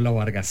con Paola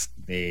Vargas,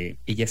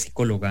 ella es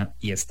psicóloga,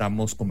 y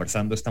estamos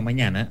conversando esta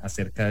mañana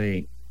acerca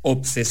de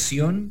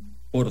obsesión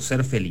por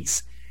ser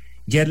feliz.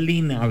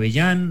 Yerlin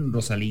Avellán,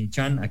 Rosalín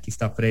Chan, aquí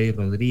está Freddy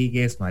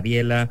Rodríguez,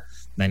 Mariela,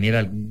 Daniela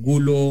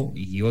Angulo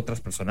y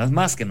otras personas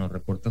más que nos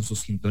reportan su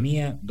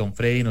sintonía. Don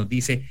Freddy nos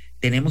dice,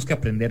 tenemos que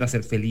aprender a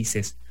ser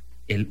felices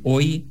el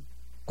hoy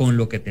con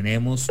lo que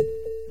tenemos,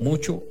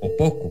 mucho o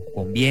poco,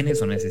 con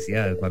bienes o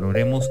necesidades.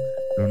 Valoremos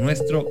lo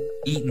nuestro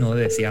y no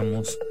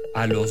deseamos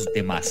a los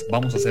demás.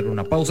 Vamos a hacer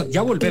una pausa,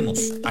 ya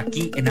volvemos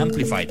aquí en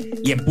Amplify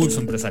y en Pulso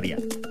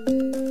Empresarial.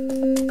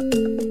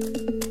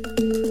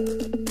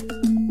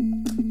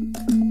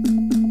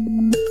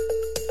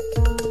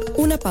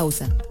 Una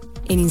pausa.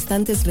 En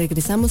instantes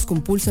regresamos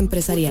con Pulso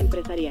Empresarial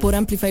por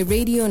Amplify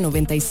Radio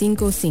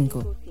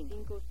 95.5.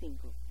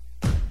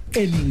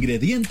 El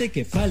ingrediente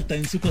que falta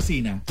en su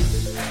cocina.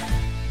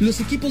 Los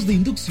equipos de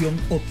inducción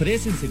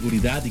ofrecen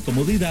seguridad y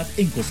comodidad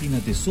en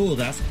cocinas de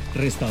sodas,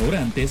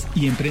 restaurantes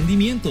y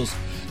emprendimientos.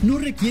 No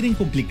requieren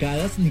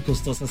complicadas ni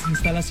costosas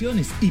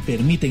instalaciones y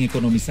permiten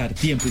economizar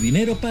tiempo y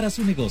dinero para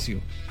su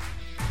negocio.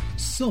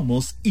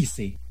 Somos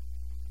ICE.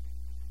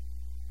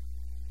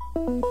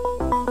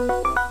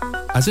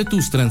 Hace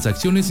tus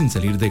transacciones sin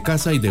salir de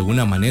casa y de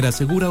una manera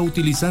segura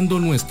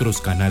utilizando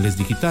nuestros canales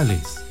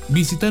digitales.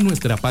 Visita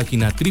nuestra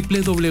página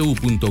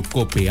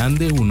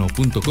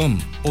www.copeande1.com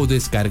o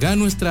descarga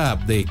nuestra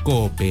app de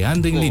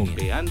Copeande en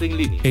línea.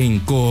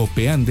 En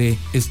Copeande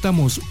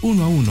estamos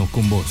uno a uno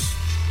con vos.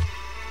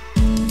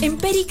 En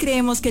Peri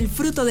creemos que el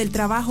fruto del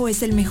trabajo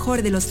es el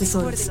mejor de los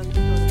tesoros.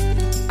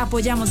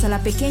 Apoyamos a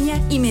la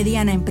pequeña y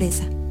mediana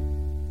empresa.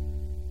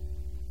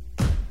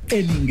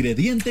 El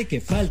ingrediente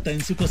que falta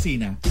en su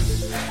cocina.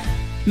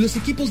 Los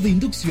equipos de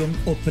inducción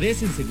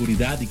ofrecen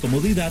seguridad y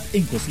comodidad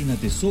en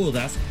cocinas de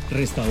sodas,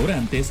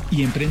 restaurantes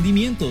y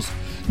emprendimientos.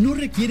 No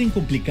requieren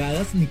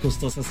complicadas ni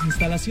costosas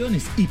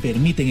instalaciones y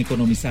permiten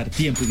economizar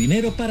tiempo y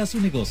dinero para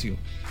su negocio.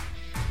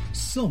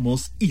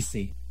 Somos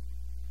ICE.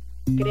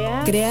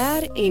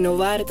 Crear,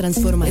 innovar,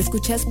 transformar.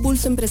 Escuchas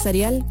Pulso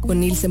Empresarial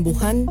con Nilsen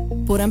Buján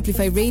por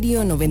Amplify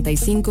Radio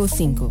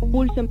 95.5.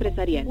 Pulso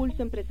Empresarial.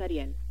 Pulso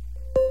Empresarial.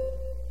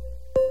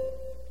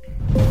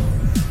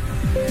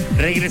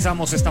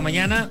 Regresamos esta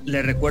mañana.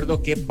 Les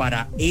recuerdo que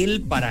para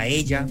él, para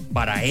ella,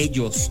 para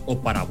ellos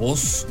o para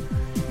vos,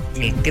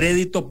 el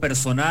crédito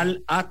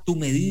personal a tu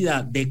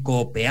medida de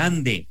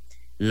Copeande,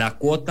 la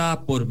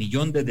cuota por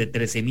millón desde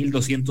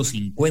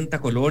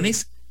 13,250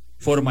 colones,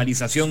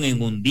 formalización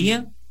en un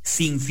día,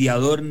 sin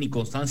fiador ni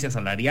constancia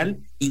salarial,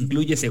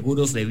 incluye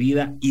seguros de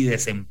vida y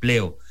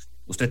desempleo.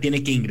 Usted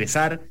tiene que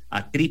ingresar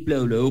a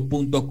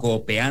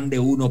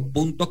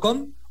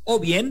www.copeande1.com o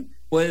bien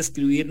puede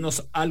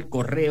escribirnos al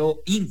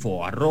correo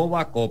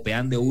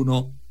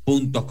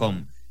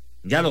info@copeande1.com.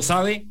 Ya lo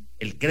sabe,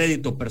 el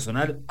crédito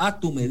personal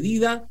a tu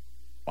medida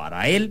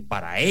para él,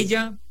 para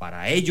ella,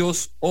 para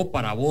ellos o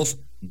para vos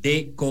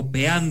de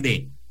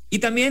Copeande. Y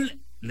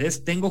también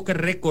les tengo que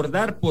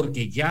recordar,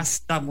 porque ya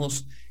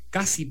estamos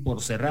casi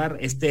por cerrar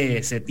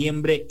este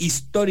septiembre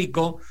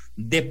histórico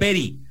de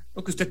Peri.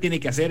 Lo que usted tiene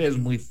que hacer es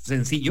muy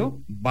sencillo.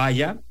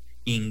 Vaya,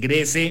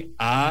 ingrese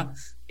a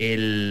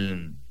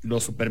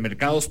los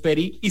supermercados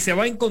Peri y se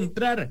va a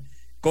encontrar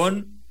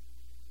con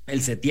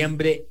el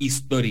septiembre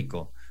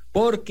histórico,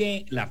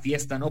 porque la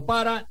fiesta no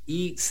para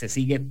y se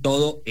sigue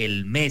todo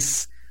el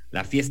mes.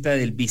 La fiesta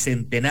del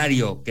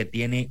bicentenario que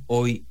tiene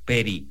hoy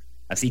Peri.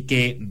 Así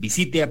que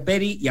visite a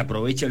Peri y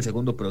aproveche el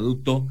segundo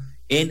producto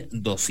en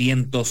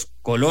 200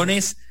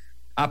 colones.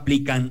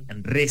 Aplican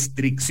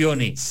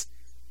restricciones.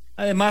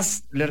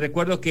 Además, les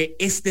recuerdo que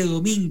este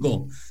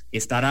domingo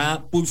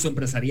estará Pulso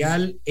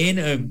Empresarial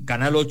en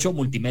Canal 8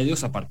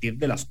 Multimedios a partir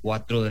de las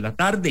 4 de la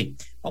tarde.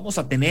 Vamos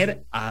a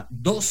tener a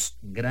dos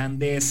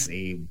grandes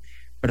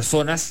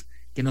personas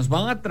que nos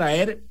van a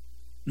traer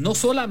no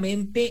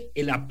solamente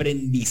el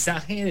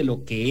aprendizaje de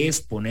lo que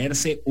es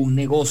ponerse un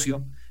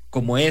negocio,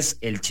 como es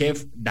el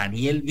chef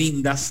Daniel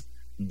Vindas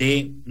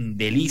de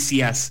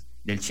Delicias,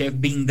 del chef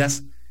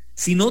Vindas,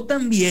 sino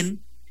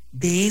también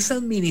de esa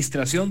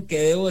administración que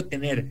debo de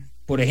tener,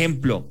 por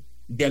ejemplo,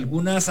 de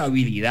algunas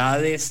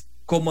habilidades,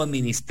 cómo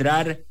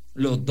administrar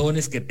los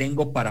dones que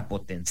tengo para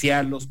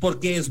potenciarlos,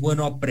 porque es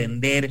bueno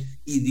aprender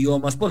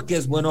idiomas, porque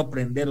es bueno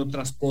aprender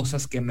otras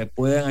cosas que me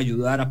puedan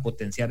ayudar a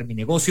potenciar mi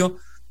negocio.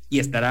 Y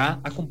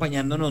estará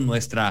acompañándonos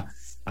nuestra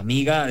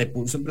amiga de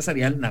Pulso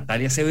Empresarial,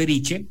 Natalia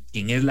Severiche,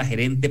 quien es la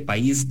gerente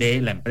país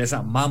de la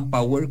empresa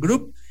Manpower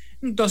Group.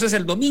 Entonces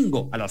el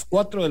domingo a las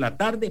 4 de la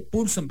tarde,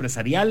 Pulso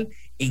Empresarial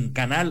en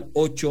Canal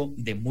 8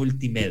 de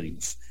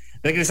Multimedios.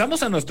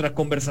 Regresamos a nuestra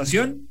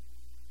conversación.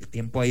 El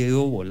tiempo ha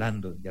ido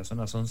volando, ya son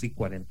las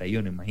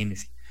 11:41,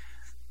 imagínense.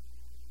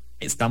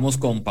 Estamos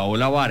con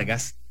Paola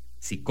Vargas,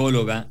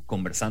 psicóloga,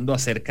 conversando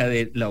acerca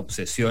de la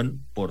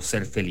obsesión por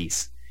ser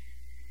feliz.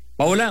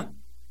 Paola,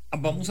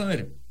 vamos a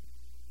ver.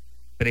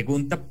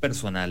 Pregunta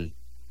personal.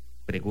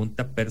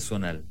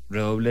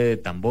 Redoble de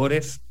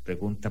tambores,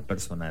 pregunta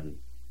personal.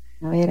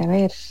 A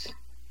ver.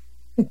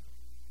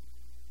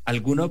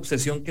 ¿Alguna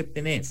obsesión que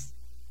tenés?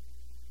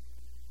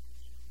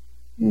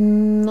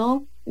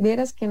 No,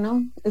 vieras que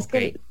no. Es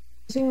okay.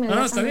 Que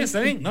No, está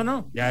bien.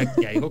 No, ya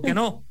dijo que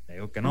no.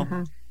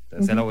 Ajá.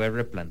 Entonces se la voy a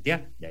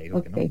replantear. Ya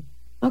dijo que no.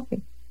 Ok.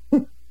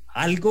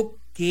 algo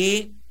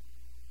que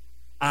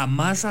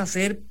amás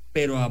hacer,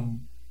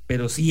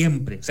 pero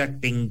siempre, o sea,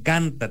 te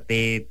encanta,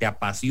 te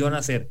apasiona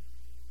hacer.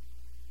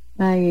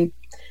 Ay,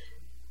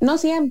 no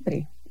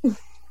siempre,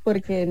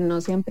 porque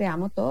no siempre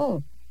amo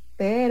todo,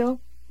 pero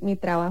mi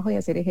trabajo es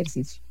hacer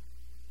ejercicio.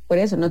 Por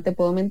eso no te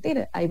puedo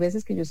mentir, hay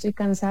veces que yo estoy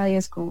cansada y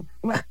es como,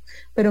 "Bah",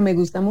 pero me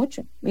gusta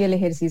mucho y el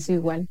ejercicio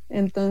igual.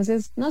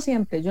 Entonces, no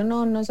siempre, yo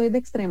no soy de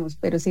extremos,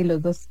 pero sí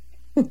los dos.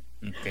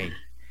 Ok.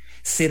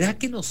 ¿Será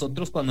que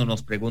nosotros cuando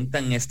nos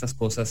preguntan estas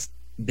cosas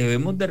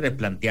debemos de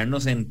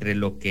replantearnos entre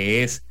lo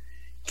que es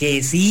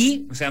que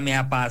sí, o sea, me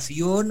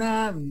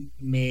apasiona,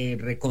 me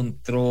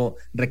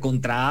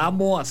recontra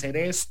amo hacer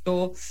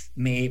esto,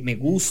 me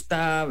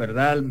gusta,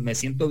 ¿verdad? Me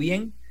siento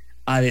bien,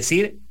 a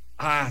decir,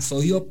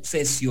 soy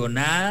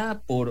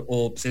obsesionada o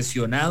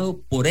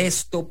obsesionado por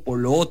esto, por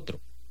lo otro.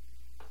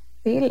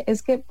 Sí,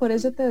 es que por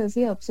eso te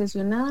decía,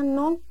 obsesionada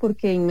no,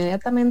 porque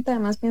inmediatamente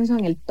además pienso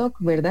en el TOC,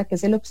 ¿verdad? Que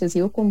es el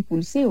obsesivo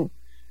compulsivo.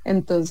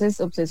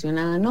 Entonces,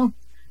 obsesionada no.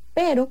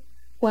 Pero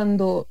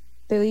cuando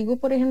te digo,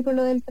 por ejemplo,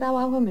 lo del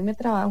trabajo, a mí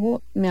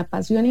me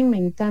apasiona y me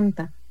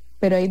encanta,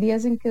 pero hay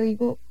días en que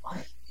digo,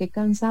 ay, qué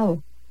cansado.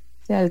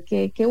 O sea,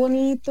 qué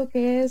bonito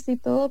que es y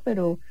todo,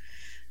 pero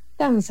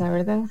cansa,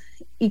 ¿verdad?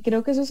 Y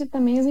creo que eso sí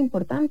también es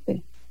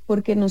importante,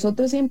 porque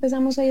nosotros sí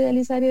empezamos a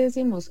idealizar y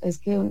decimos, es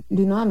que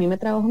no, a mí me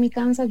trabajo mi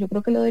cansa, yo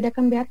creo que lo debería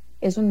cambiar,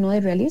 eso no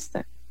es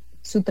realista.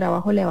 Su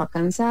trabajo le va a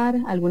cansar,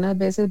 algunas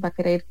veces va a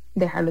querer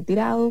dejarlo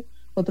tirado,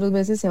 otras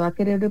veces se va a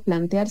querer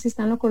replantear si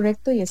está en lo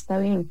correcto y está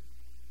bien,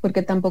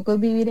 porque tampoco es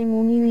vivir en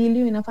un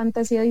idilio y una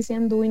fantasía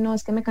diciendo, uy, no,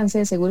 es que me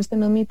cansé, seguro este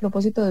no es mi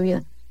propósito de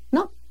vida.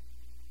 No,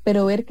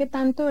 pero ver qué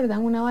tanto, ¿verdad?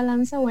 Una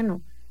balanza,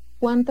 bueno,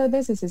 cuántas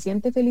veces se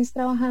siente feliz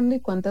trabajando y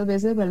cuántas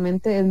veces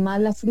realmente es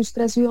más la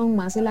frustración,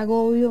 más el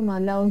agobio,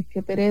 más la, "Uy,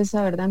 qué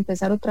pereza, ¿verdad?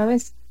 Empezar otra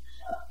vez".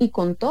 Y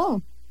con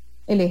todo,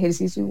 el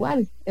ejercicio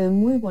igual, es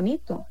muy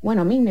bonito.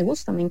 Bueno, a mí me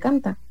gusta, me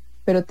encanta,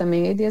 pero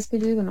también hay días que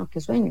yo digo, no, qué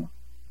sueño.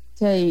 O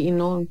sea, y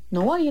no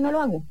voy y no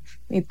lo hago,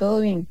 y todo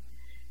bien.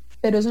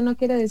 Pero eso no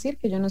quiere decir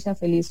que yo no sea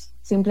feliz,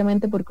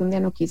 simplemente porque un día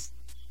no quise.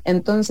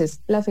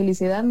 Entonces, la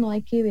felicidad no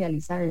hay que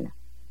idealizarla.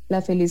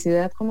 La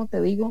felicidad, como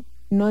te digo,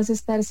 no es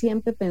estar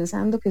siempre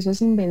pensando que eso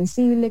es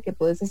invencible, que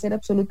puedes hacer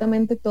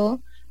absolutamente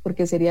todo,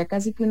 porque sería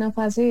casi que una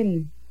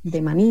fase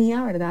de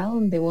manía, ¿verdad?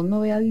 Donde vos no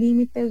veas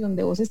límites,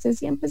 donde vos estés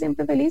siempre,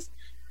 siempre feliz,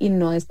 y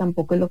no es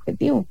tampoco el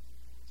objetivo.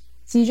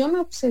 Si yo me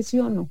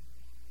obsesiono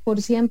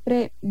por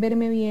siempre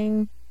verme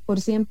bien, por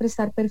siempre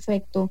estar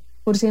perfecto,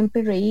 por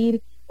siempre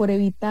reír, por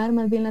evitar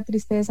más bien la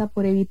tristeza,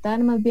 por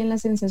evitar más bien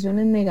las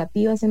sensaciones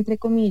negativas, entre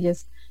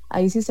comillas,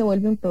 ahí sí se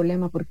vuelve un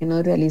problema porque no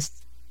es realista.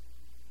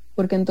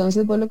 Porque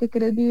entonces vos lo que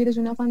querés vivir es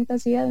una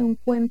fantasía de un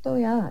cuento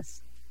de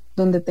hadas,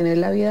 donde tenés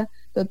la vida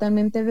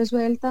totalmente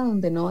resuelta,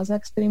 donde no vas a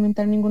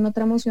experimentar ninguna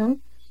otra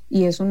emoción,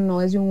 y eso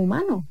no es de un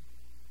humano.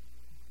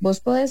 Vos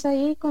podés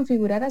ahí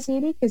configurar a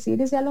Siri, que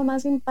Siri sea lo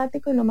más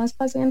simpático y lo más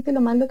paciente y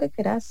lo más lo que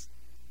querás.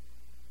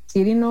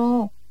 Siri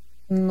no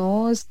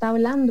está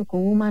hablando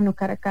con un humano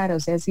cara a cara, o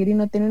sea, Siri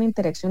no tiene una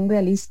interacción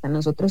realista,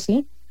 nosotros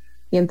sí,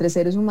 y entre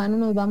seres humanos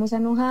nos vamos a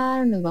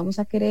enojar, nos vamos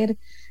a querer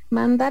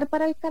mandar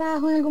para el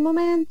carajo en algún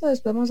momento,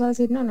 después vamos a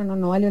decir,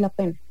 no valió la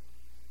pena.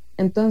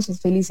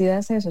 Entonces, felicidad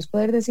es eso, es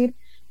poder decir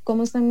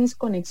cómo están mis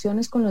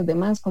conexiones con los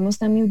demás, cómo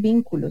están mis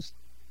vínculos,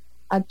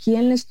 a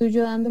quién le estoy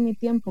yo dando mi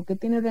tiempo, qué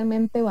tiene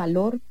realmente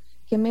valor,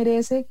 qué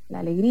merece la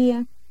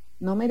alegría,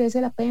 no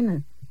merece la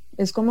pena.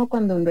 Es como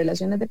cuando en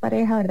relaciones de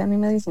pareja, ¿verdad? A mí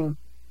me dicen,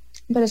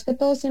 pero es que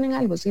todos tienen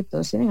algo, sí,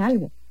 todos tienen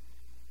algo,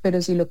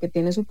 pero si lo que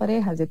tiene su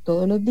pareja es de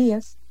todos los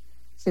días,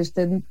 si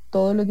usted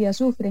todos los días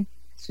sufre,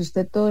 si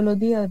usted todos los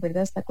días,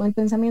 ¿verdad?, está con el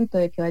pensamiento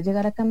de que va a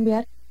llegar a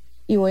cambiar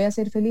y voy a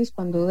ser feliz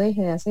cuando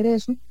deje de hacer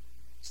eso,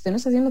 usted no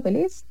está siendo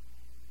feliz.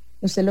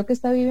 Usted lo que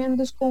está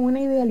viviendo es con una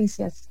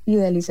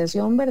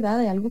idealización, ¿verdad?,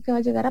 de algo que va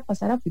a llegar a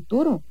pasar a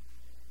futuro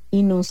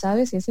y no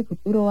sabe si ese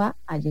futuro va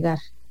a llegar.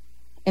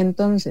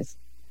 Entonces,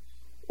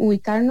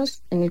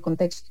 ubicarnos en el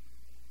contexto.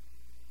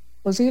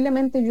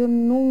 Posiblemente yo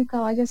nunca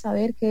vaya a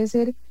saber qué es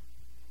ser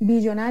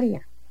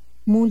billonaria,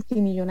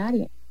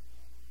 multimillonaria.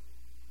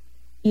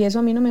 Y eso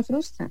a mí no me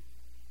frustra.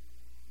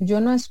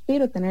 Yo no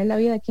aspiro a tener la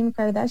vida de Kim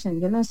Kardashian,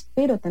 yo no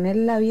aspiro a tener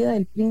la vida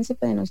del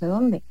príncipe de no sé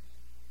dónde.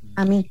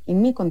 A mí,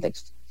 en mi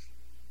contexto.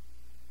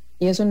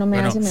 Y eso no me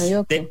hace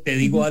mediocre. Te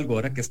digo algo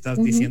ahora que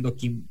estás diciendo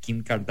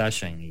Kim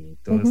Kardashian y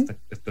toda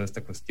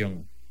esta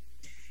cuestión.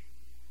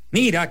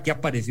 Mira que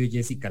apareció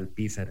Jessica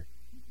Alpizar.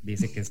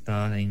 Dice que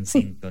está en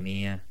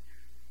sintonía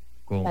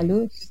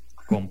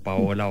con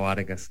Paola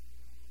Vargas,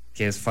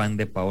 que es fan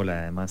de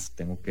Paola, además,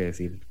 tengo que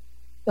decir.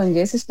 Con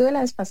Jess estuve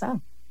la vez pasada.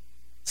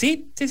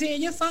 Sí,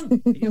 ella es fan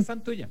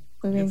tuya.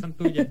 Ella es fan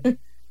tuya.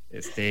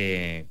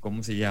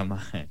 ¿Cómo se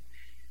llama?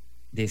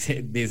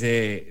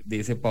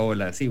 Dice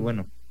Paola, sí,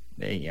 bueno,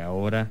 y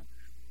ahora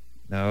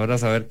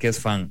saber que es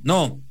fan.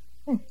 No,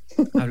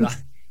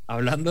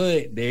 hablando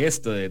de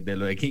esto, de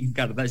lo de Kim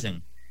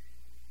Kardashian,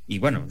 y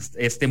bueno,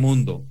 este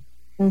mundo.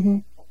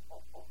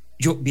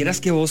 Vieras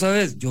que vos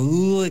sabes, yo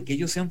dudo de que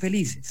ellos sean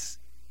felices.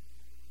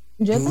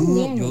 Yo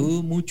también. Yo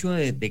dudo mucho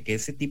de que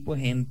ese tipo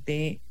de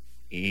gente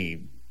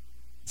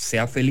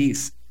sea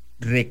feliz.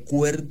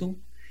 Recuerdo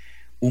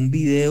un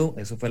video,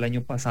 eso fue el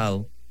año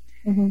pasado,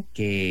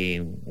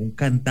 que un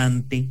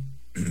cantante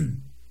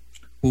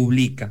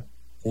publica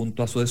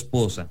junto a su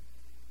esposa,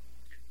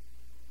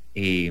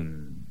 y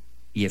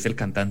es el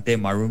cantante de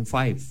Maroon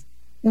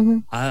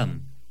 5,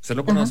 Adam. ¿Usted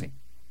lo conoce?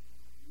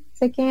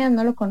 Sé quién es,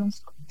 no lo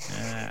conozco.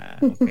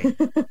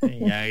 Okay.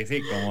 Ya,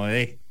 sí, como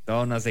de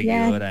toda una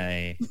seguidora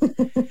de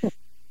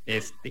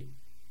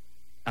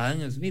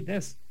Adam Smith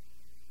es.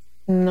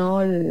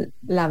 No,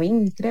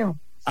 Lavín, creo.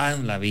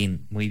 Adam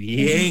Lavín, muy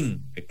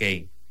bien.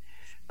 Ok,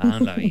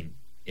 Adam Lavín.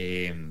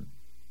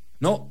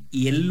 No,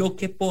 y él lo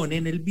que pone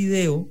en el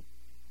video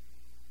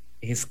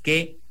es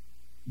que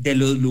de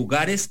los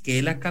lugares que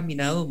él ha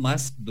caminado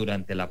más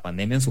durante la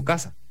pandemia en su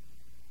casa.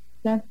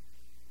 Claro.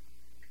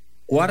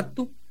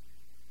 Cuarto,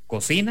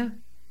 cocina,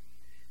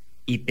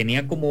 y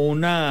tenía como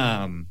un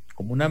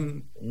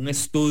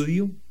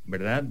estudio,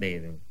 ¿verdad?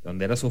 De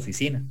donde era su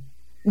oficina.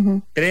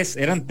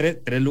 Eran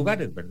tres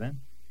lugares, ¿verdad?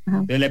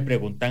 Entonces le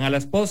preguntan a la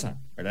esposa,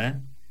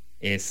 ¿verdad?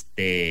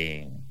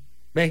 Aquí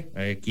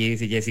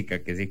dice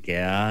Jessica que sí,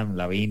 quedan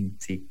Lavín,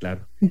 sí,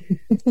 claro.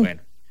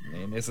 Bueno,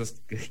 eso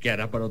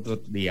quedará para otro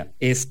día.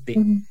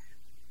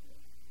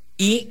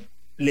 Y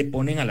le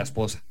ponen a la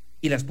esposa,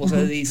 y la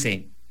esposa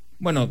dice,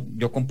 bueno,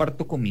 yo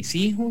comparto con mis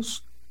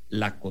hijos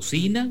la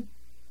cocina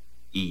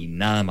y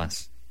nada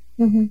más.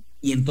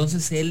 Y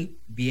entonces él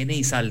viene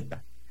y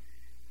salta: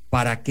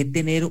 ¿para qué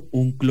tener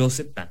un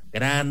closet tan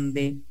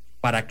grande?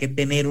 ¿Para qué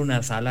tener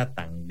una sala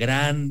tan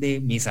grande?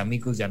 Mis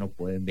amigos ya no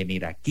pueden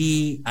venir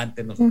aquí,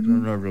 antes nosotros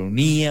nos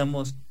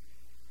reuníamos.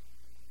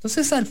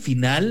 Entonces al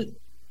final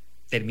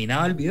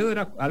terminaba el video,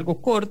 era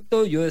algo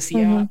corto, yo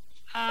decía,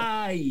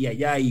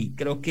 ay,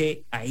 creo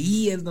que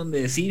ahí es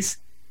donde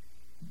decís,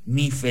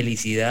 mi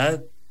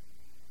felicidad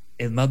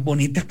es más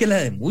bonita que la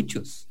de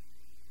muchos.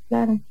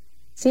 Claro,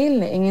 sí,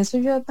 en eso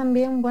yo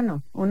también,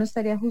 bueno, uno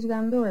estaría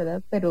juzgando,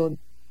 ¿verdad? Pero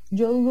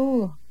yo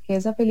dudo que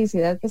esa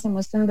felicidad que se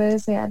muestra en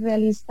redes sea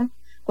realista,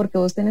 porque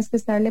vos tenés que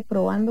estarle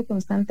probando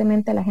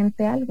constantemente a la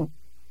gente algo.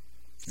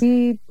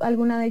 Si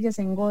alguna de ellas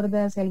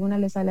engorda, si alguna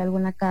le sale algo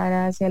en la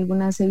cara, si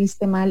alguna se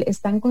viste mal,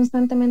 están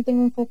constantemente en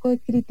un foco de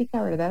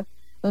crítica, ¿verdad?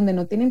 Donde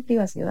no tienen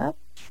privacidad,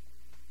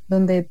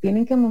 donde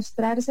tienen que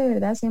mostrarse,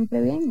 ¿verdad?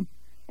 Siempre bien.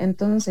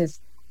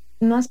 Entonces,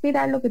 no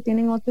aspirar lo que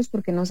tienen otros,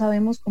 porque no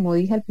sabemos, como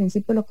dije al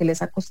principio, lo que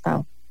les ha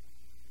costado.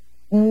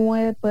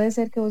 Puede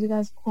ser que vos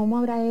digas, ¿cómo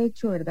habrá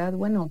hecho, verdad?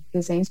 Bueno,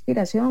 que sea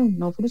inspiración,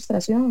 no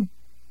frustración.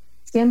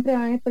 Siempre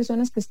van a haber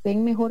personas que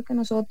estén mejor que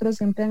nosotros,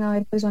 siempre van a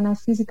haber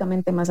personas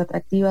físicamente más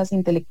atractivas,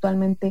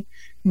 intelectualmente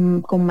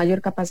con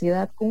mayor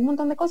capacidad, con un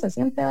montón de cosas.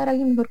 Siempre va a haber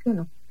alguien mejor que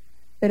uno.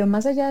 Pero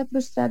más allá de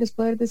frustrar es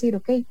poder decir,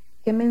 ok,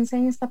 ¿qué me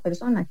enseña esta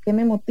persona? ¿Qué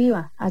me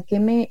motiva? ¿A qué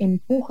me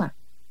empuja?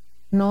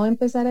 No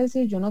empezar a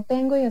decir, yo no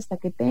tengo y hasta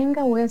que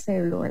tenga voy a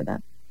hacerlo,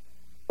 ¿verdad?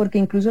 Porque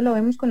incluso lo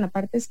vemos con la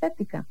parte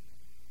estética.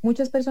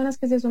 Muchas personas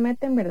que se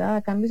someten, ¿verdad?,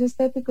 a cambios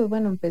estéticos.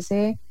 Bueno,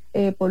 empecé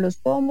por los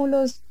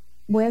pómulos,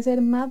 voy a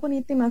ser más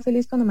bonita y más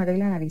feliz cuando me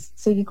arregle la nariz.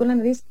 Seguí con la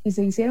nariz y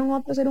se hicieron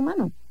otro ser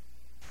humano.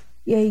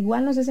 Y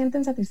igual no se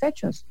sienten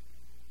satisfechos.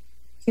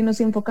 Si nos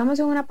enfocamos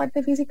en una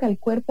parte física, el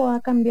cuerpo va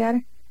a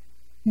cambiar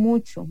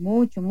mucho,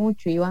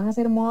 y van a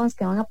ser modas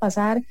que van a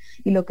pasar,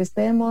 y lo que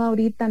esté de moda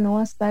ahorita no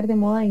va a estar de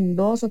moda en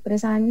 2 o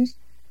 3 años.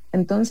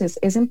 Entonces,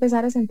 es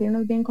empezar a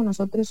sentirnos bien con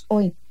nosotros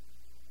hoy.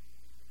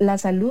 La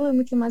salud es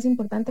mucho más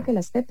importante que la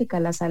estética.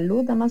 La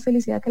salud da más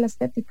felicidad que la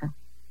estética.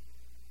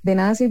 De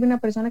nada sirve una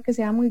persona que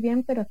se va muy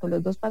bien, pero con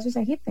los 2 pasos se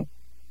agite.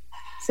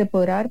 Se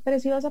podrá ver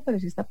preciosa, pero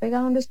si está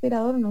pegado a un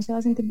respirador no se va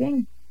a sentir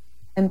bien.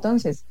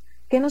 Entonces,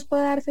 ¿qué nos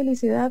puede dar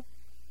felicidad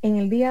en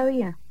el día a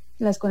día?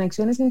 Las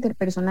conexiones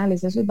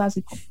interpersonales, eso es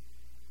básico.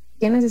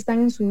 ¿Quiénes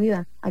están en su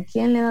vida? ¿A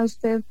quién le da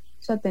usted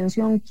su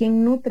atención?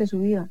 ¿Quién nutre su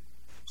vida?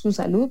 Su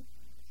salud.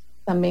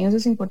 También eso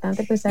es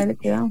importante prestarle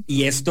cuidado.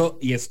 Y esto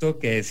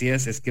que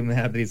decías es que me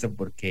da risa,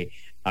 porque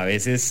a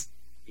veces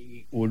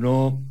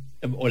uno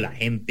o la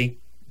gente,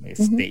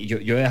 yo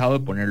he dejado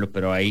de ponerlo,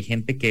 pero hay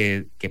gente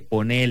que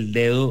pone el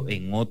dedo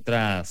en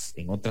otras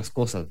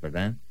cosas,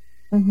 ¿verdad?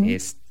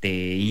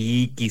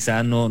 Y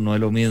quizá no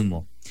es lo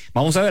mismo.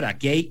 Vamos a ver,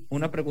 aquí hay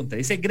una pregunta.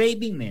 Dice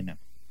Graving Nena,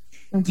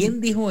 ¿quién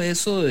dijo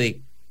eso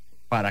de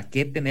para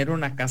qué tener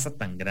una casa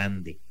tan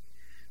grande?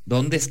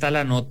 ¿Dónde está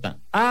la nota?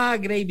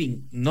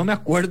 Graving, no me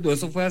acuerdo,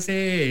 eso fue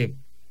hace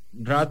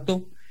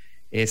rato.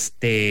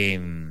 Ahí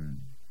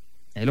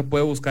lo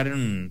puede buscar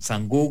en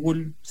San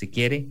Google si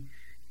quiere,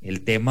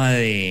 el tema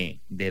de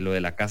lo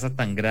de la casa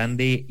tan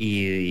grande,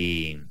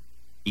 y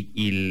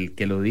el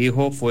que lo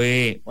dijo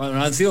fue,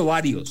 bueno, han sido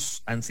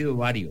varios,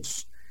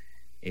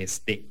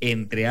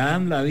 entre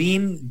Adam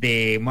Lavín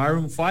de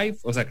Maroon 5,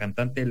 o sea,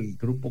 cantante del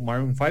grupo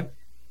Maroon 5,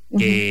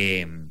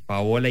 que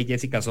Paola y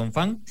Jessica son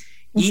fan,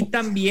 y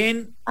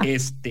también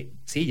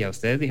sí, ya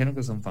ustedes dijeron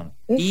que son fan,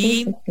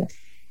 y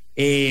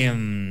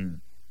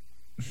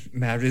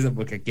me da risa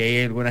porque aquí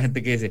hay alguna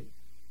gente que dice,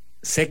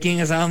 sé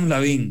quién es Adam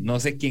Lavín, no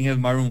sé quién es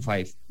Maroon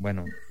 5.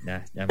 Bueno,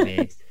 ya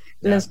me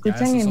lo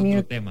escuchan eso es en otro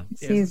mute. tema.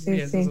 Sí, Eso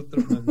es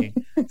otro también.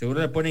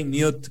 Seguro le ponen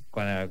mute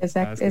cada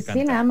Exacto, vez que sí,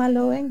 canta. nada más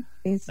lo ven.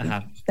 Sí, sí,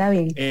 Ajá. está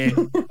bien.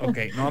 Ok,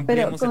 no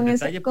Pero ampliemos el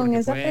detalle con porque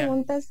esa fue...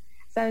 pregunta,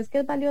 ¿sabes qué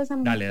es valiosa?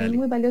 Dale, Es dale.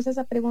 muy valiosa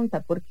esa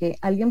pregunta porque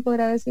alguien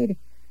podrá decir,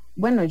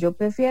 bueno, yo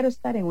prefiero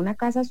estar en una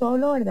casa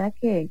solo, ¿verdad?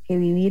 Que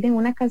vivir en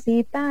una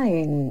casita,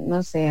 en,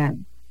 no sé,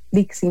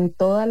 sin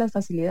todas las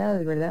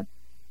facilidades, ¿verdad?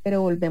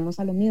 Pero volvemos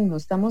a lo mismo,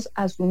 estamos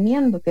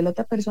asumiendo que la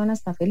otra persona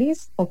está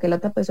feliz o que la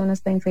otra persona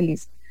está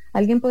infeliz.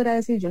 Alguien podrá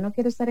decir, yo no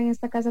quiero estar en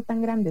esta casa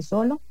tan grande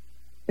solo,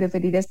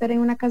 preferiría estar en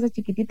una casa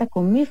chiquitita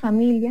con mi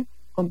familia,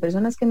 con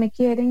personas que me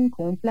quieren,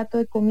 con un plato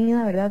de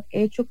comida, ¿verdad?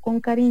 Hecho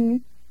con cariño,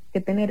 que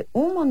tener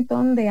un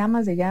montón de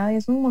amas de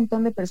llaves, un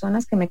montón de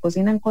personas que me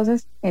cocinan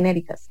cosas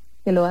genéricas,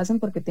 que lo hacen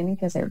porque tienen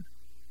que hacerlo.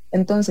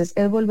 Entonces,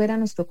 es volver a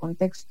nuestro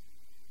contexto,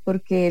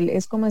 porque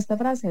es como esta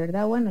frase,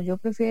 ¿verdad? Bueno, yo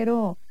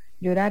prefiero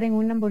llorar en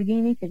un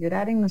Lamborghini que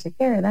llorar en no sé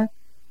qué, ¿verdad?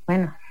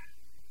 Bueno,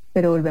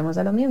 pero volvemos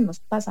a lo mismo, es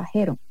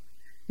pasajero.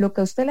 Lo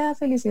que a usted le da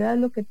felicidad es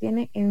lo que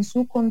tiene en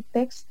su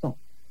contexto.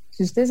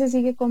 Si usted se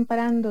sigue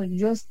comparando,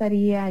 yo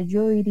estaría,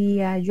 yo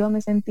iría, yo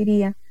me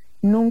sentiría,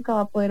 nunca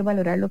va a poder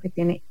valorar lo que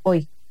tiene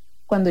hoy.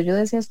 Cuando yo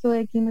decía esto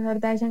de Kim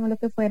Kardashian o lo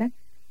que fuera,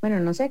 bueno,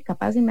 no sé,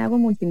 capaz si me hago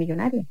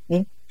multimillonaria,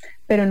 ¿eh?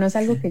 Pero no es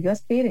algo que yo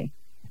aspire,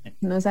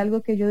 no es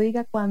algo que yo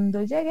diga,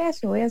 cuando llegue a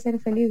eso voy a ser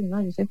feliz.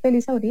 No, yo soy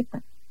feliz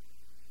ahorita,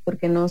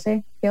 porque no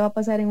sé qué va a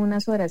pasar en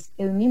unas horas.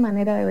 Es mi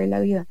manera de ver la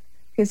vida.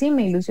 Que sí,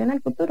 me ilusiona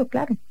el futuro,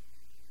 claro,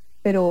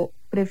 pero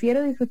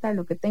prefiero disfrutar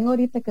lo que tengo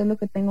ahorita, que es lo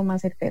que tengo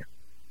más certero.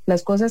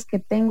 Las cosas que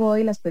tengo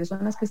hoy, las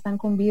personas que están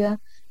con vida,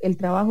 el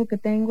trabajo que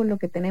tengo, lo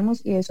que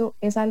tenemos, y eso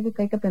es algo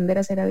que hay que aprender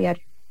a hacer a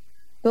diario.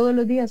 Todos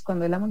los días,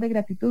 cuando hablamos de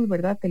gratitud,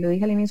 ¿verdad? Te lo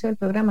dije al inicio del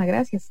programa,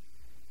 gracias.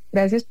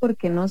 Gracias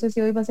porque no sé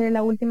si hoy va a ser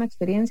la última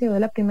experiencia o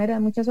la primera de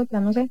muchas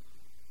otras, no sé,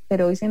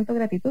 pero hoy siento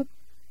gratitud.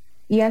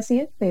 Y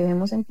así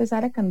debemos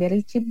empezar a cambiar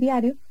el chip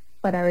diario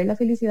para ver la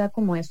felicidad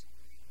como eso,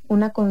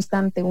 una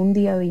constante, un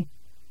día a día.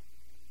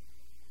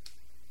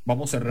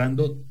 Vamos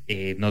cerrando.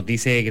 Nos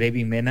dice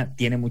Gravy Mena,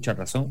 tiene mucha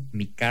razón.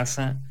 Mi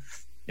casa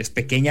es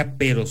pequeña,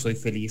 pero soy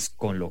feliz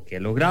con lo que he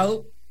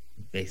logrado.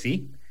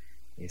 Sí.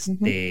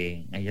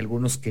 Hay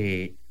algunos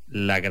que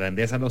la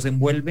grandeza los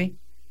envuelve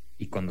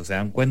y cuando se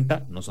dan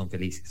cuenta no son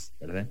felices,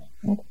 ¿verdad?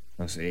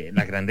 Entonces,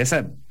 la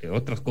grandeza de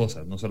otras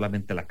cosas, no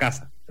solamente la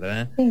casa,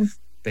 ¿verdad? Sí.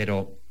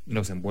 Pero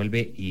los envuelve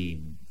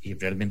y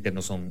realmente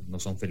no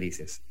son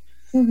felices.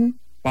 Uh-huh.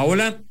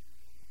 Paola,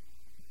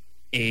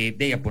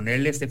 de a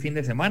ponerle este fin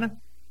de semana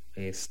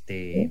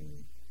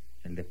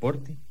el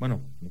deporte,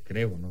 bueno,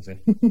 creo, no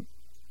sé.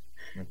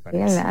 Me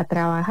parece. A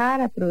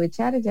trabajar, a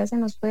aprovechar, ya se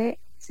nos fue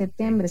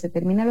septiembre, se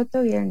termina el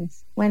otro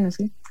viernes. Bueno,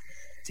 sí.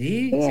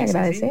 Sí,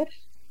 agradecer.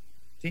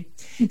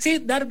 Sí,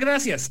 dar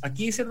gracias.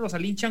 Aquí dice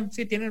Rosalín Chan,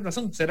 sí, tiene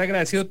razón, ser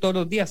agradecido todos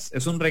los días,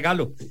 es un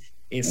regalo,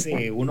 es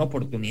una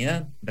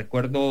oportunidad.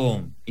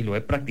 Recuerdo, y lo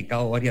he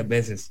practicado varias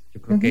veces,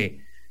 yo creo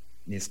que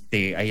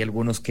hay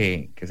algunos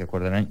que se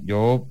acordarán,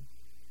 yo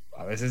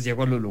a veces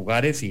llego a los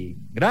lugares y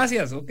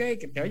gracias, ok,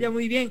 que te vaya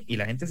muy bien, y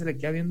la gente se le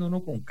queda viendo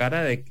uno con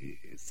cara de que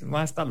este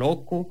más está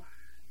loco,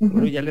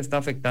 seguro ya le está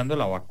afectando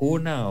la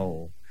vacuna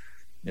o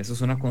eso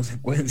es una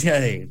consecuencia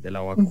de la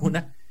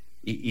vacuna,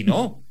 y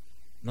no.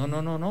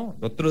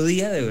 El otro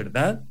día, de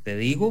verdad, te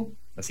digo,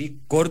 así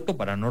corto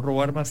para no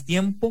robar más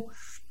tiempo,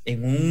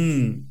 en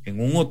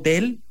un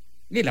hotel,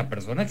 y la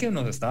persona que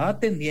nos estaba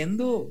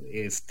atendiendo,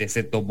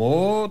 se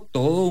tomó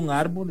todo un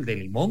árbol de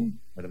limón,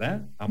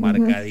 ¿verdad?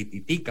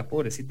 Amargadititica,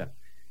 pobrecita.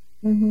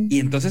 Y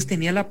entonces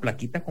tenía la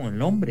plaquita con el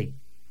nombre.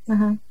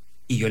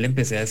 Y yo le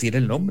empecé a decir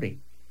el nombre.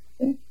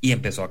 Y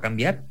empezó a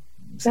cambiar.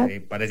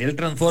 Parecía el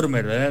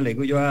Transformer, ¿verdad? Le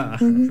digo yo a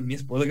mi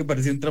esposo que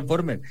parecía un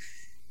Transformer.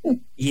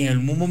 Y en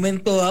un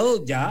momento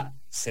dado ya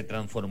se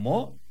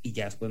transformó y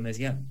ya después me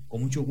decía,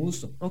 con mucho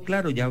gusto, no,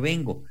 claro, ya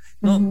vengo,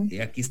 no, y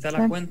aquí está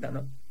la cuenta,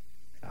 ¿no?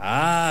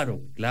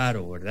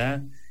 Claro,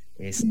 ¿verdad?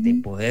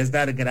 Podés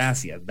dar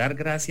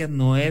gracias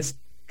no es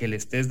que le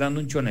estés dando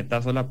un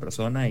chonetazo a la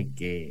persona y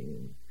que,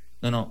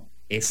 no,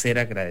 es ser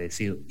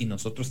agradecido, y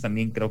nosotros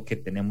también creo que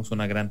tenemos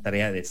una gran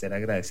tarea de ser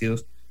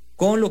agradecidos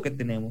con lo que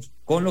tenemos,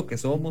 con lo que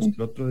somos.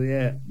 El otro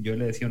día yo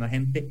le decía a una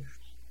gente,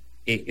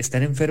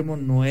 estar enfermo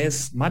no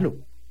es malo.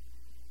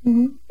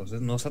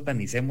 Entonces no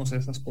satanicemos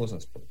esas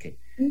cosas, porque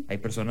hay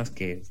personas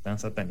que están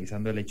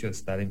satanizando el hecho de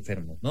estar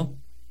enfermos, ¿no?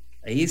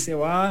 Ahí se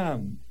va,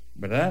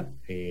 ¿verdad?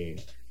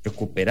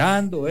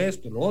 Recuperando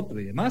esto, lo otro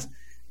y demás,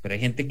 pero hay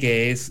gente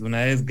que es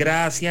una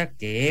desgracia,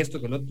 que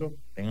esto, que el otro.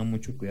 Tengan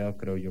mucho cuidado,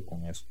 creo yo,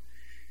 con eso.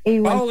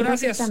 Igual Pau,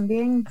 gracias.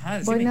 También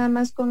voy nada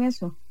más con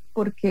eso,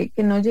 porque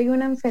que no llegue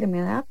una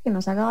enfermedad que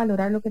nos haga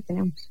valorar lo que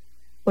tenemos,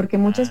 porque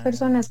muchas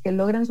personas que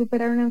logran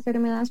superar una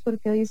enfermedad es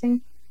porque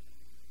dicen,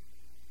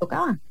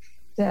 tocaba.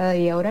 O sea,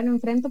 y ahora lo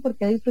enfrento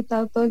porque he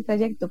disfrutado todo el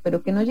trayecto,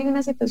 pero que no llegue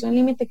una situación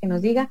límite que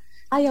nos diga,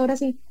 ay, ahora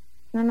sí.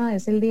 No,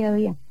 es el día a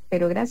día.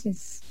 Pero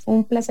gracias.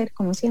 Un placer,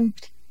 como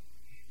siempre.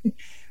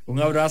 Un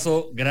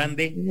abrazo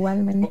grande.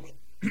 Igualmente.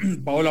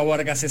 Paola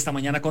Vargas esta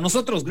mañana con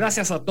nosotros.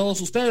 Gracias a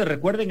todos ustedes.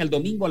 Recuerden, el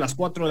domingo a las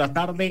 4 de la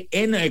tarde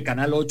en el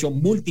canal 8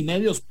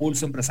 Multimedios,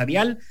 Pulso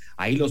Empresarial.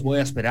 Ahí los voy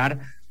a esperar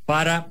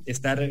para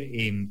estar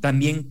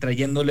también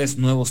trayéndoles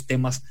nuevos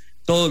temas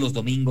todos los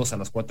domingos a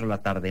las 4 de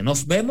la tarde.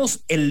 Nos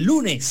vemos el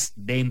lunes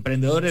de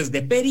Emprendedores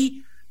de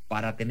Peri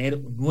para tener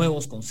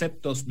nuevos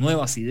conceptos,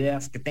 nuevas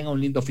ideas. Que tengan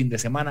un lindo fin de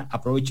semana.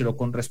 Aprovechelo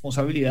con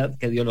responsabilidad.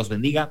 Que Dios los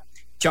bendiga.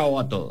 Chao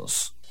a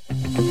todos.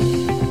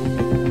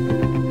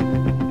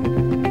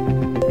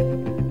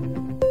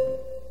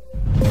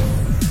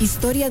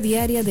 Historia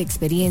diaria de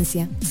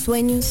experiencia,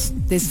 sueños,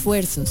 de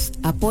esfuerzos,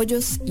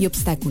 apoyos y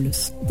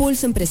obstáculos.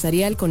 Pulso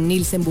Empresarial con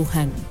Nilsen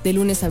Buján, de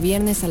lunes a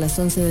viernes a las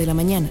 11 de la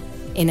mañana,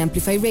 en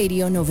Amplify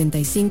Radio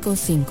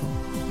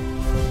 95.5.